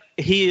like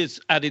he has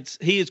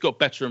got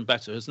better and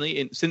better, hasn't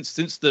he?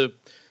 Since the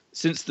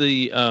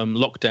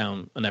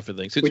lockdown and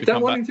everything. Since we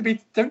don't want him to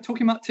be. Don't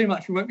talk him up too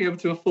much. We won't be able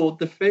to afford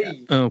the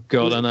fee. Oh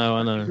God, I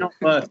know. It's not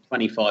worth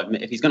 25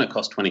 million. If he's going to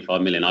cost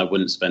 25 million, I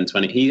wouldn't spend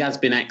 20. He has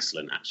been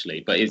excellent,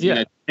 actually. But you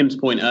know, Tim's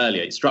point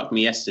earlier, it struck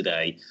me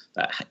yesterday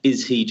that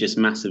is he just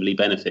massively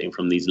benefiting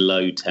from these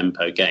low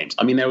tempo games?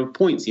 I mean, there were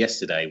points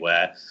yesterday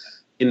where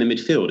in the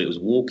midfield it was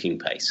walking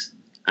pace,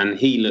 and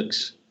he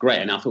looks great.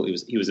 And I thought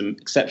he was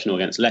exceptional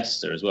against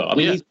Leicester as well. I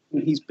mean,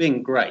 he's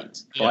been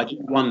great. But I do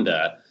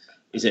wonder,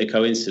 is it a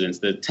coincidence?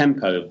 The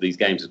tempo of these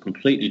games has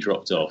completely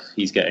dropped off.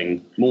 He's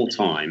getting more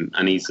time,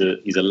 and he's a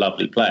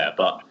lovely player.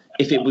 But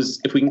if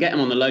we can get him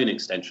on the loan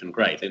extension,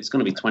 great. If it's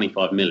going to be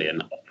 25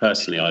 million,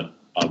 personally,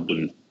 I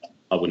wouldn't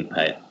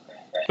pay it.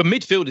 But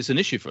midfield is an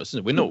issue for us, isn't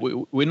it?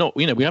 We're not.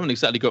 You know, we haven't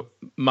exactly got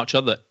much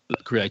other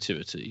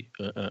creativity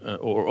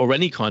or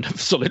any kind of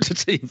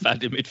solidity in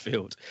fact in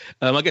midfield.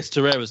 I guess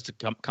Torreira's to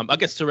come. I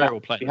guess Torreira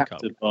will play in the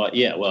cup.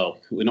 Well,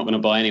 we're not going to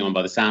buy anyone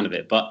by the sound of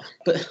it, but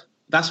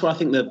that's where I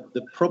think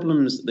the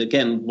problems.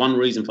 Again, one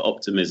reason for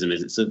optimism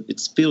is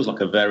it feels like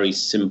a very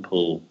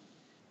simple,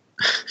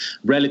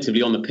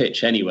 relatively on the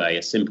pitch anyway,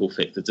 a simple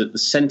fix. The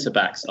centre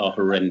backs are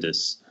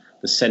horrendous.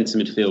 The centre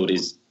midfield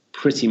is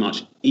pretty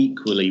much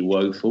equally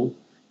woeful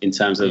in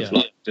terms of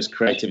just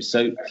creativity.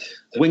 So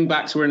wing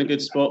backs were in a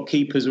good spot,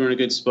 keepers were in a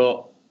good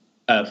spot,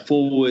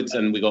 forwards,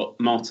 and we got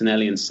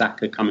Martinelli and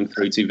Saka coming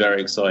through, two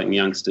very exciting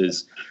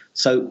youngsters.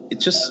 So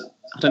it just,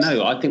 I don't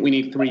know. I think we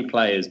need three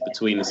players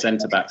between the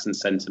centre backs and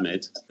centre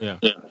mid. Yeah.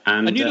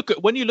 And you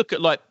look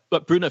at like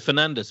Bruno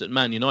Fernandes at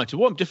Man United,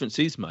 what difference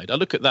he's made. I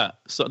look at that.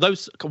 So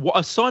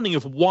a signing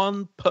of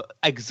one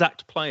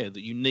exact player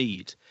that you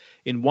need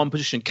in one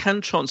position can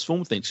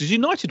transform things. Because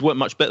United weren't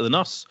much better than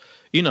us,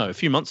 a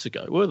few months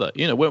ago, were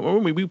they?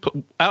 When we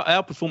put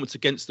our performance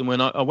against them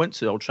when I went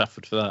to Old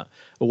Trafford for that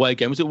away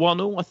game, was it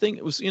 1-0? I think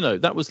it was.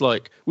 That was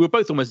like we were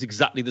both almost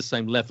exactly the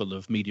same level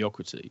of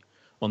mediocrity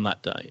on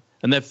that day,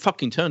 and they've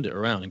fucking turned it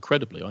around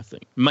incredibly. I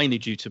think mainly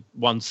due to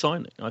one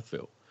signing. I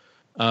feel.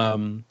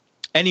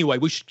 Anyway,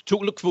 we should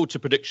look forward to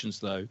predictions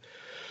though.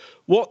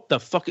 What the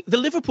fuck? The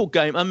Liverpool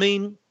game. I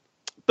mean,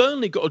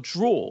 Burnley got a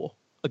draw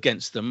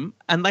against them,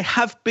 and they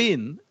have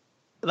been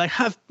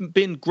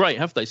great,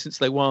 have they, since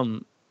they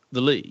won the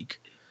league?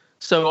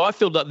 So I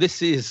feel that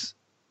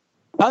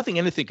I think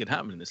anything could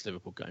happen in this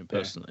Liverpool game.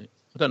 Personally,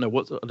 I don't know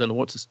what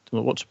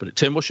to put it.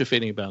 Tim, what's your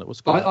feeling about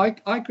it?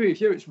 I agree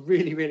with you. It's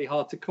really, really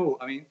hard to call.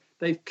 I mean,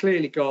 they've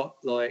clearly got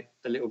like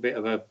a little bit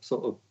of a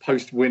sort of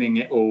post-winning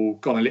it all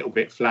gone a little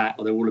bit flat,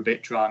 or they're all a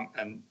bit drunk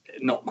and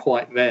not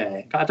quite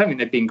there. I don't think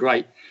they've been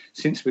great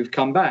since we've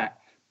come back.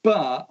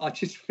 But I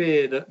just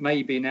fear that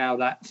maybe now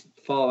that's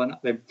far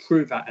enough, they've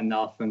proved that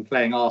enough, and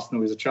playing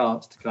Arsenal is a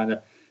chance to kind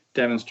of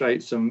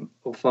demonstrate some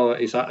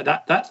authority. So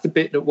that's the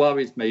bit that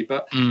worries me.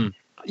 But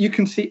you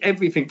can see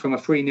everything from a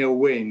 3-0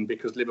 win,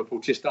 because Liverpool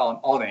just aren't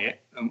on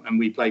it, and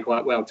we play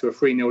quite well, to a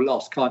 3-0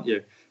 loss, can't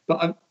you?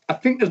 But I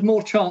think there's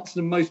more chance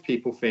than most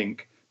people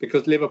think,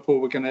 because Liverpool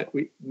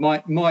we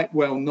might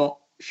well not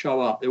show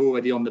up. They're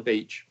already on the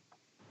beach.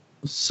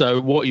 So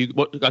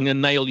I'm going to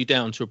nail you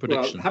down to a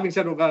prediction. Well, having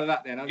said all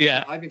that, then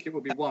I think it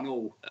will be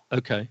 1-1.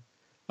 Okay,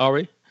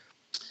 Ari.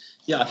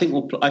 Yeah, I think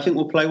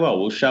we'll play well.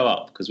 We'll show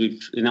up, because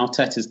we've in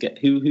Arteta's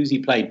who's he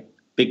played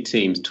big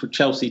teams.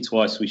 Chelsea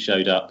twice we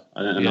showed up,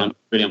 and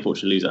really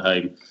unfortunately lose at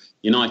home.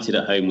 United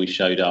at home we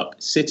showed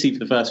up. City for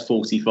the first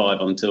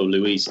 45 until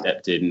Luis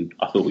stepped in.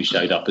 I thought we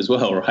showed up as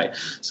well, right?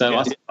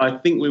 So I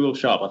think we will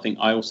show up.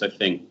 I also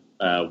think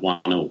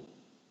 1-0.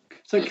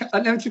 So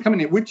now to come in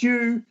here,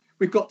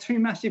 we've got two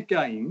massive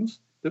games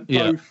that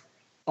both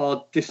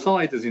are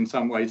deciders in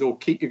some ways, or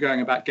keep you going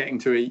about getting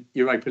to a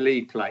Europa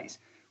League place.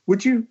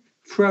 Would you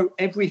throw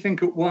everything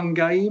at one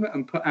game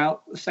and put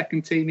out the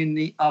second team in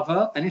the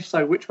other? And if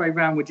so, which way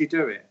round would you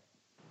do it?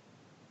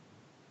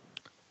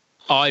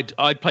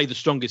 I'd play the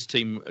strongest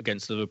team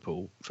against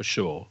Liverpool for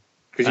sure.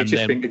 Because you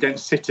just think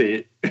against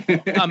City.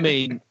 I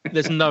mean,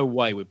 there's no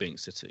way we're beating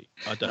City.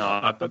 I don't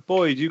know. But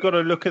Boyd, you've got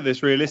to look at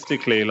this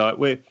realistically. Like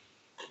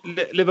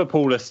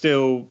Liverpool are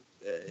still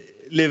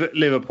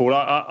Liverpool.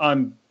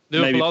 I'm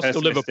maybe Liverpool are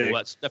still pessimistic. Liverpool.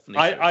 That's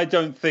definitely. I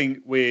don't think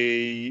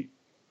we.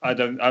 I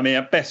mean,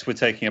 at best, we're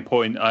taking a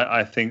point.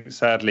 I think,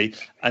 sadly,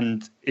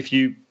 and if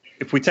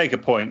we take a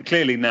point,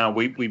 clearly now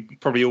we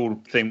probably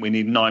all think we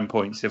need 9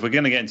 points. If we're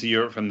going to get into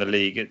Europe from the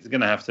league, it's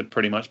going to have to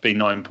pretty much be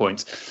 9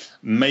 points.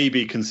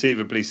 Maybe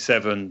conceivably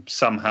 7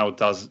 somehow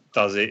does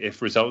it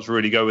if results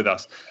really go with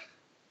us.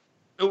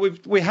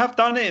 But we have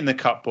done it in the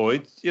Cup,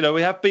 Boyd.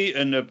 We have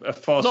beaten a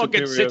far not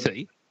superior. Not against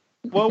City.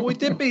 Well, we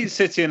did beat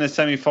City in a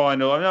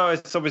semi-final. I know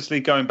it's obviously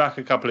going back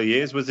a couple of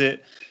years. Was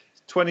it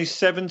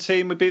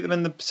 2017 we beat them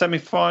in the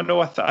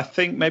semi-final? I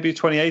think maybe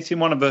 2018.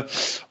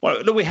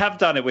 Look, we have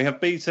done it. We have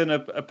beaten a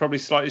probably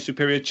slightly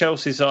superior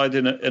Chelsea side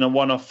in a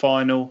one-off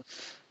final.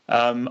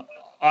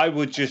 I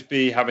would just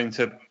be having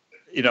to,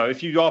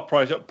 if you are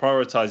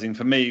prioritising,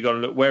 for me, you've got to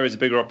look where is a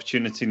bigger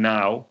opportunity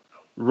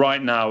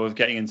right now of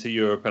getting into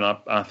Europe, and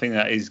I think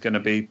that is going to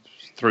be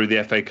through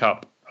the FA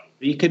Cup.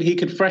 He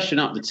could freshen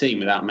up the team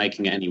without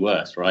making it any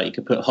worse, right? He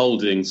could put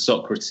Holding,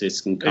 Socrates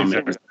can come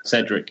in,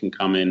 Cedric can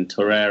come in,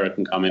 Torreira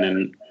can come in,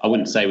 and I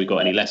wouldn't say we got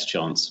any less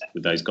chance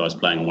with those guys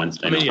playing on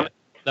Wednesday night. Yeah,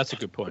 that's a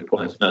good point.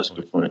 That's a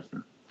good point.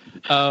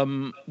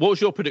 What was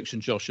your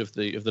prediction, Josh, of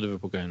the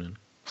Liverpool game then?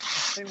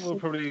 I think we'll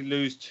probably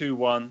lose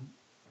 2-1,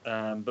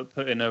 but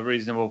put in a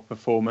reasonable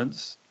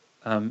performance.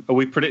 Are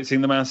we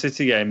predicting the Man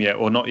City game yet,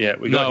 or not yet?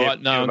 I'm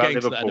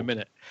getting to that in a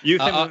minute. You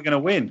think we're going to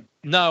win?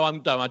 No, I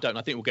don't.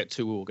 I think we'll get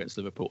 2-2 against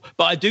Liverpool.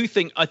 But I do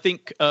think.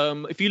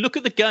 If you look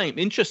at the game,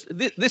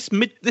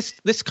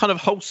 this kind of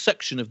whole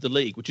section of the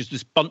league, which is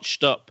this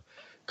bunched up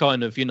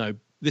kind of,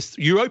 this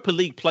Europa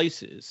League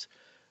places,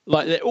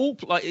 like they're all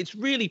like it's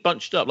really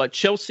bunched up. Like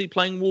Chelsea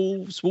playing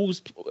Wolves,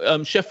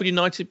 Sheffield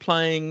United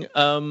playing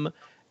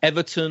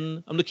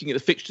Everton. I'm looking at the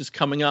fixtures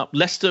coming up.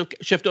 Leicester,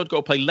 Sheffield got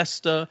to play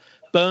Leicester.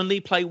 Burnley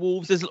play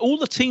Wolves. There's all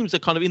the teams are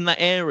kind of in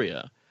that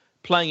area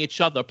playing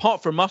each other.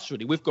 Apart from us,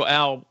 really, we've got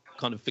our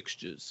kind of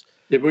fixtures.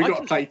 Yeah, but we've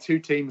got to play two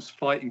teams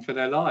fighting for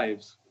their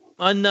lives.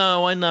 I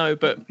know,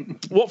 but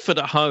Watford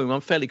at home,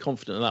 I'm fairly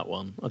confident of that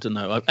one. I don't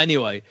know.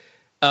 Anyway.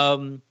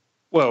 Well,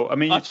 I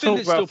mean, you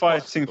talk about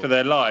fighting for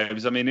their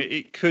lives. I mean,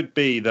 it could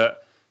be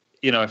that,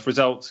 if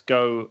results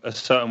go a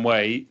certain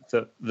way,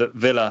 that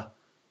Villa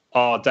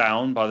are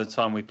down by the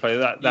time we play.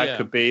 That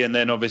could be. And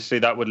then obviously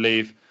that would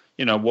leave,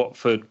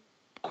 Watford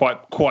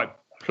quite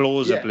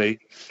plausibly.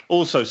 Yeah.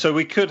 Also, so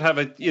we could have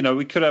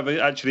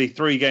actually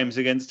 3 games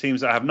against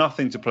teams that have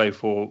nothing to play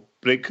for,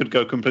 but it could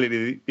go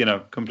completely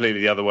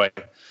the other way.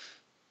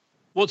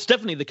 What's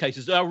definitely the case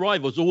is our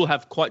rivals all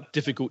have quite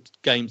difficult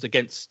games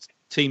against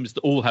teams that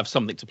all have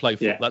something to play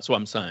for. Yeah. That's what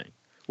I'm saying.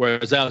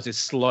 Whereas ours is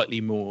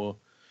slightly more,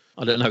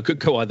 I don't know, could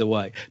go either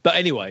way. But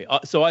anyway,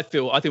 so I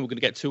think we're going to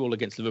get 2-2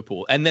 against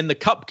Liverpool. And then the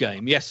cup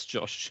game, yes,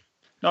 Josh.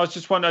 No, I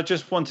just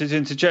wanted to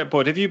interject,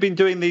 Boyd. Have you been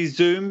doing these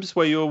Zooms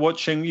where you're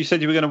watching? You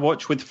said you were going to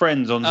watch with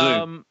friends on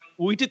Zoom.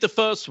 We did the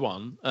first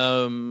one.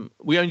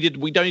 We only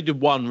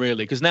did one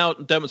really because now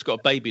Dermot's got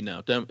a baby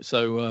now.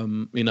 So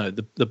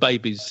the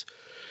baby's.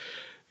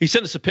 He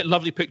sent us a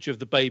lovely picture of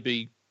the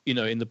baby,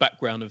 in the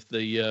background of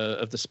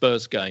the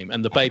Spurs game,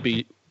 and the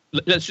baby.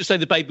 Let's just say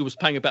the baby was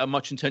paying about as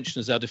much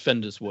attention as our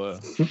defenders were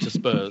to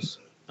Spurs.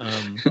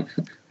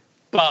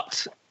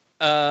 But.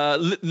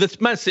 The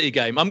Man City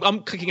game,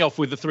 I'm kicking off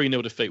with the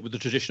 3-0 defeat, with the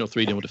traditional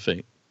 3-0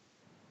 defeat.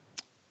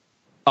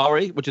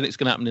 Ari, what do you think is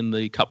going to happen in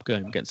the cup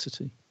game against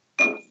City?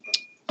 I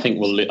think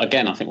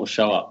we'll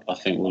show up. I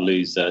think we'll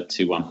lose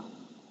 2-1.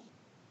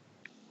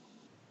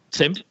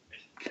 Tim?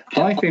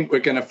 I think we're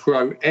going to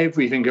throw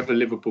everything at the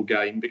Liverpool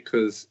game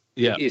because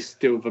it is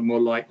still the more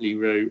likely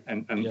route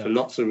and for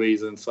lots of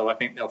reasons. So I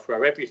think they'll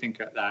throw everything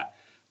at that.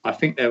 I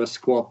think they're a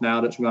squad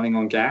now that's running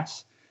on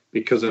gas,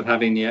 because of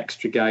having the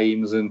extra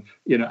games and,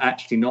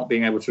 actually not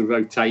being able to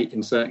rotate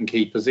in certain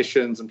key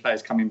positions and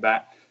players coming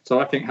back. So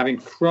I think having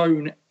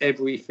thrown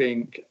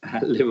everything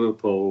at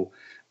Liverpool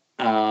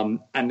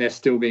and there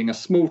still being a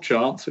small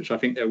chance, which I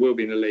think there will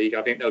be in the league,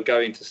 I think they'll go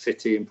into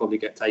City and probably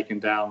get taken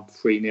down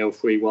 3-0,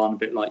 3-1, a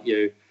bit like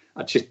you.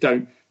 I just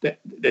don't...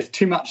 There's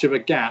too much of a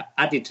gap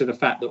added to the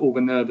fact that all the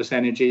nervous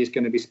energy is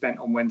going to be spent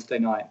on Wednesday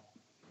night.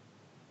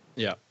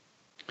 Yeah.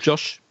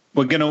 Josh?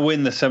 We're going to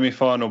win the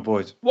semi-final,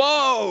 boys.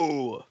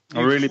 Whoa!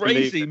 I really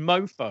crazy believe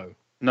mofo.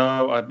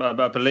 No,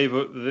 I believe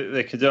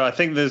they could do it. I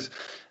think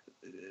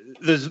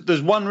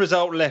there's one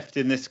result left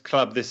in this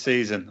club this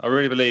season. I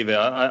really believe it.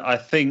 I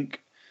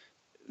think,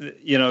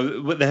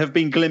 there have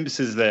been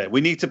glimpses there. We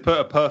need to put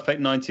a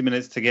perfect 90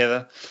 minutes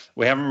together.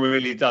 We haven't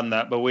really done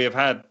that, but we have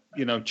had,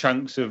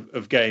 chunks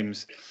of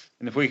games.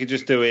 And if we could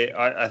just do it,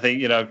 I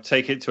think,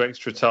 take it to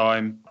extra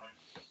time,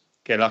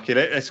 get lucky.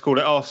 Let's call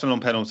it Arsenal on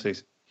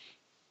penalties.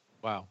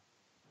 Wow.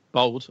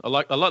 Bold. I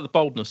like the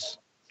boldness,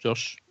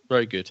 Josh.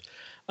 Very good.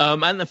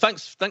 And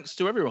thanks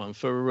to everyone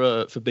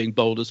for being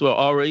bold as well.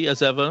 Ari,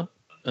 as ever,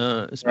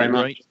 it's been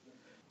great.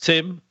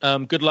 Tim,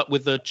 good luck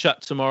with the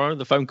chat tomorrow,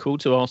 the phone call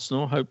to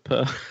Arsenal. Hope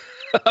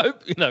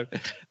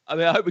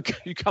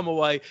you come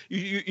away.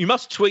 You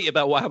must tweet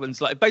about what happens.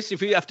 Like basically,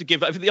 if you have to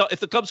give, if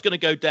the club's going to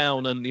go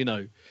down and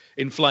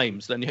in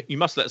flames, then you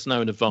must let us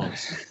know in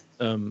advance.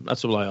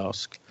 That's all I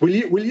ask. Will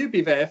you be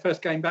there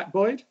first game back,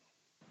 Boyd?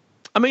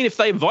 I mean, if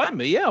they invite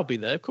me, I'll be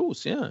there, of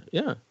course, yeah.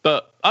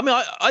 But, I mean,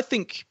 I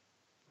think,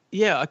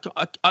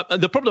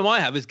 the problem I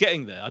have is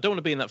getting there. I don't want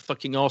to be in that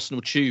fucking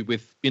Arsenal tube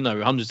with,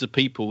 hundreds of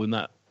people in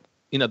that,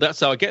 that's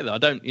how I get there. I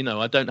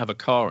don't have a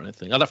car or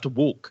anything. I'd have to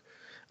walk.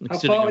 How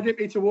far would it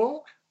be to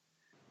walk?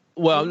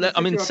 Well,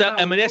 I'm in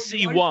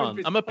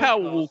SE1. I'm a power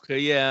walker,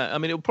 yeah. I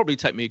mean, it will probably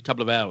take me a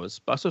couple of hours,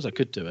 but I suppose I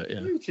could do it, yeah.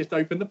 You just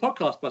opened the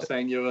podcast by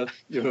saying you're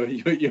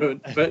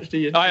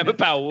virtually... I am a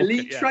power walker,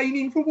 elite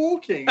training for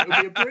walking. It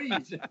would be a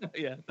breeze.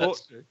 Yeah,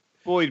 that's true.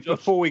 Boyd,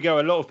 before we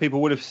go, a lot of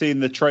people would have seen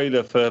the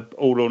trailer for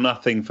All or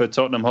Nothing for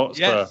Tottenham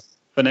Hotspur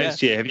for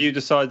next year. Have you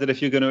decided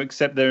if you're going to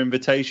accept their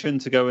invitation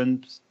to go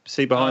and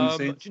see behind the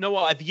scenes? Do you know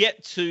what? I've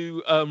yet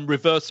to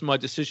reverse my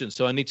decision,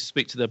 so I need to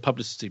speak to their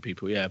publicity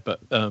people. Yeah, but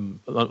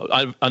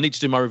I need to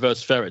do my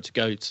reverse ferret to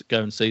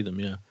go and see them.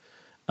 Yeah,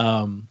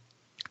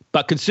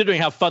 But considering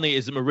how funny it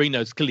is that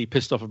Mourinho's clearly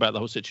pissed off about the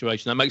whole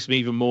situation, that makes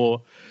me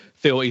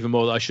feel even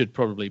more that I should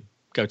probably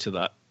go to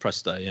that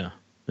press day. Yeah.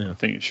 I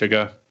think you should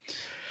go.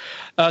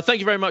 Thank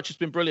you very much. It's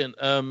been brilliant.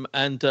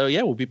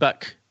 We'll be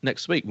back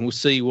next week and we'll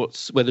see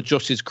whether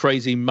Josh's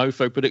crazy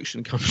mofo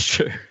prediction comes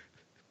true.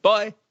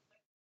 Bye.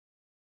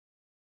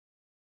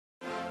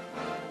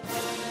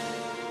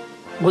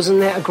 Wasn't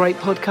that a great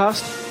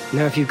podcast?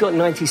 Now, if you've got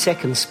 90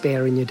 seconds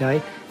spare in your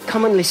day,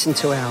 come and listen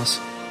to ours.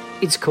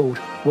 It's called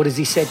What Has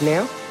He Said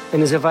Now?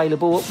 And is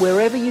available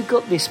wherever you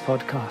got this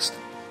podcast.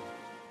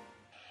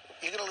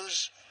 You're going to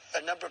lose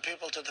a number of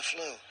people to the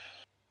flu.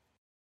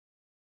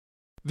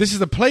 This is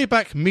a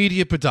Playback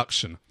Media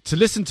production. To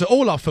listen to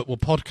all our football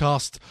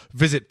podcasts,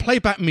 visit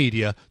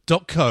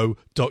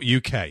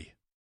playbackmedia.co.uk.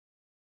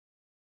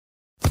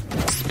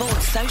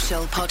 Sports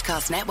Social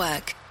Podcast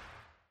Network.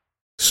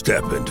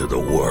 Step into the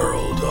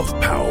world of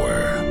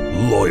power,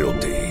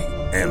 loyalty,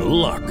 and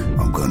luck.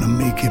 I'm going to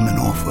make him an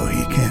offer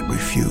he can't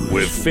refuse.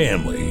 With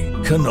family,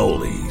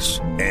 cannolis,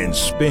 and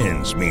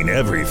spins mean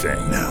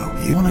everything. Now,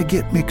 you want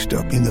to get mixed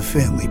up in the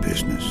family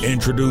business.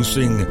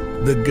 Introducing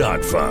The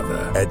Godfather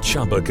at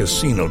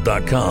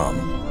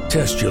ChumbaCasino.com.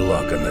 Test your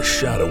luck in the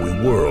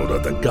shadowy world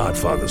of The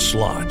Godfather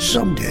slot.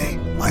 Someday,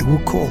 I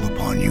will call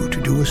upon you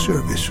to do a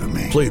service for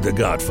me. Play The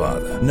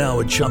Godfather now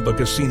at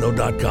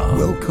ChumbaCasino.com.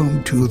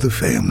 Welcome to the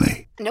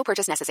family. No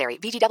purchase necessary.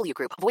 VGW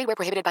Group. Void where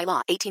prohibited by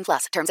law.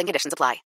 18+. Terms and conditions apply.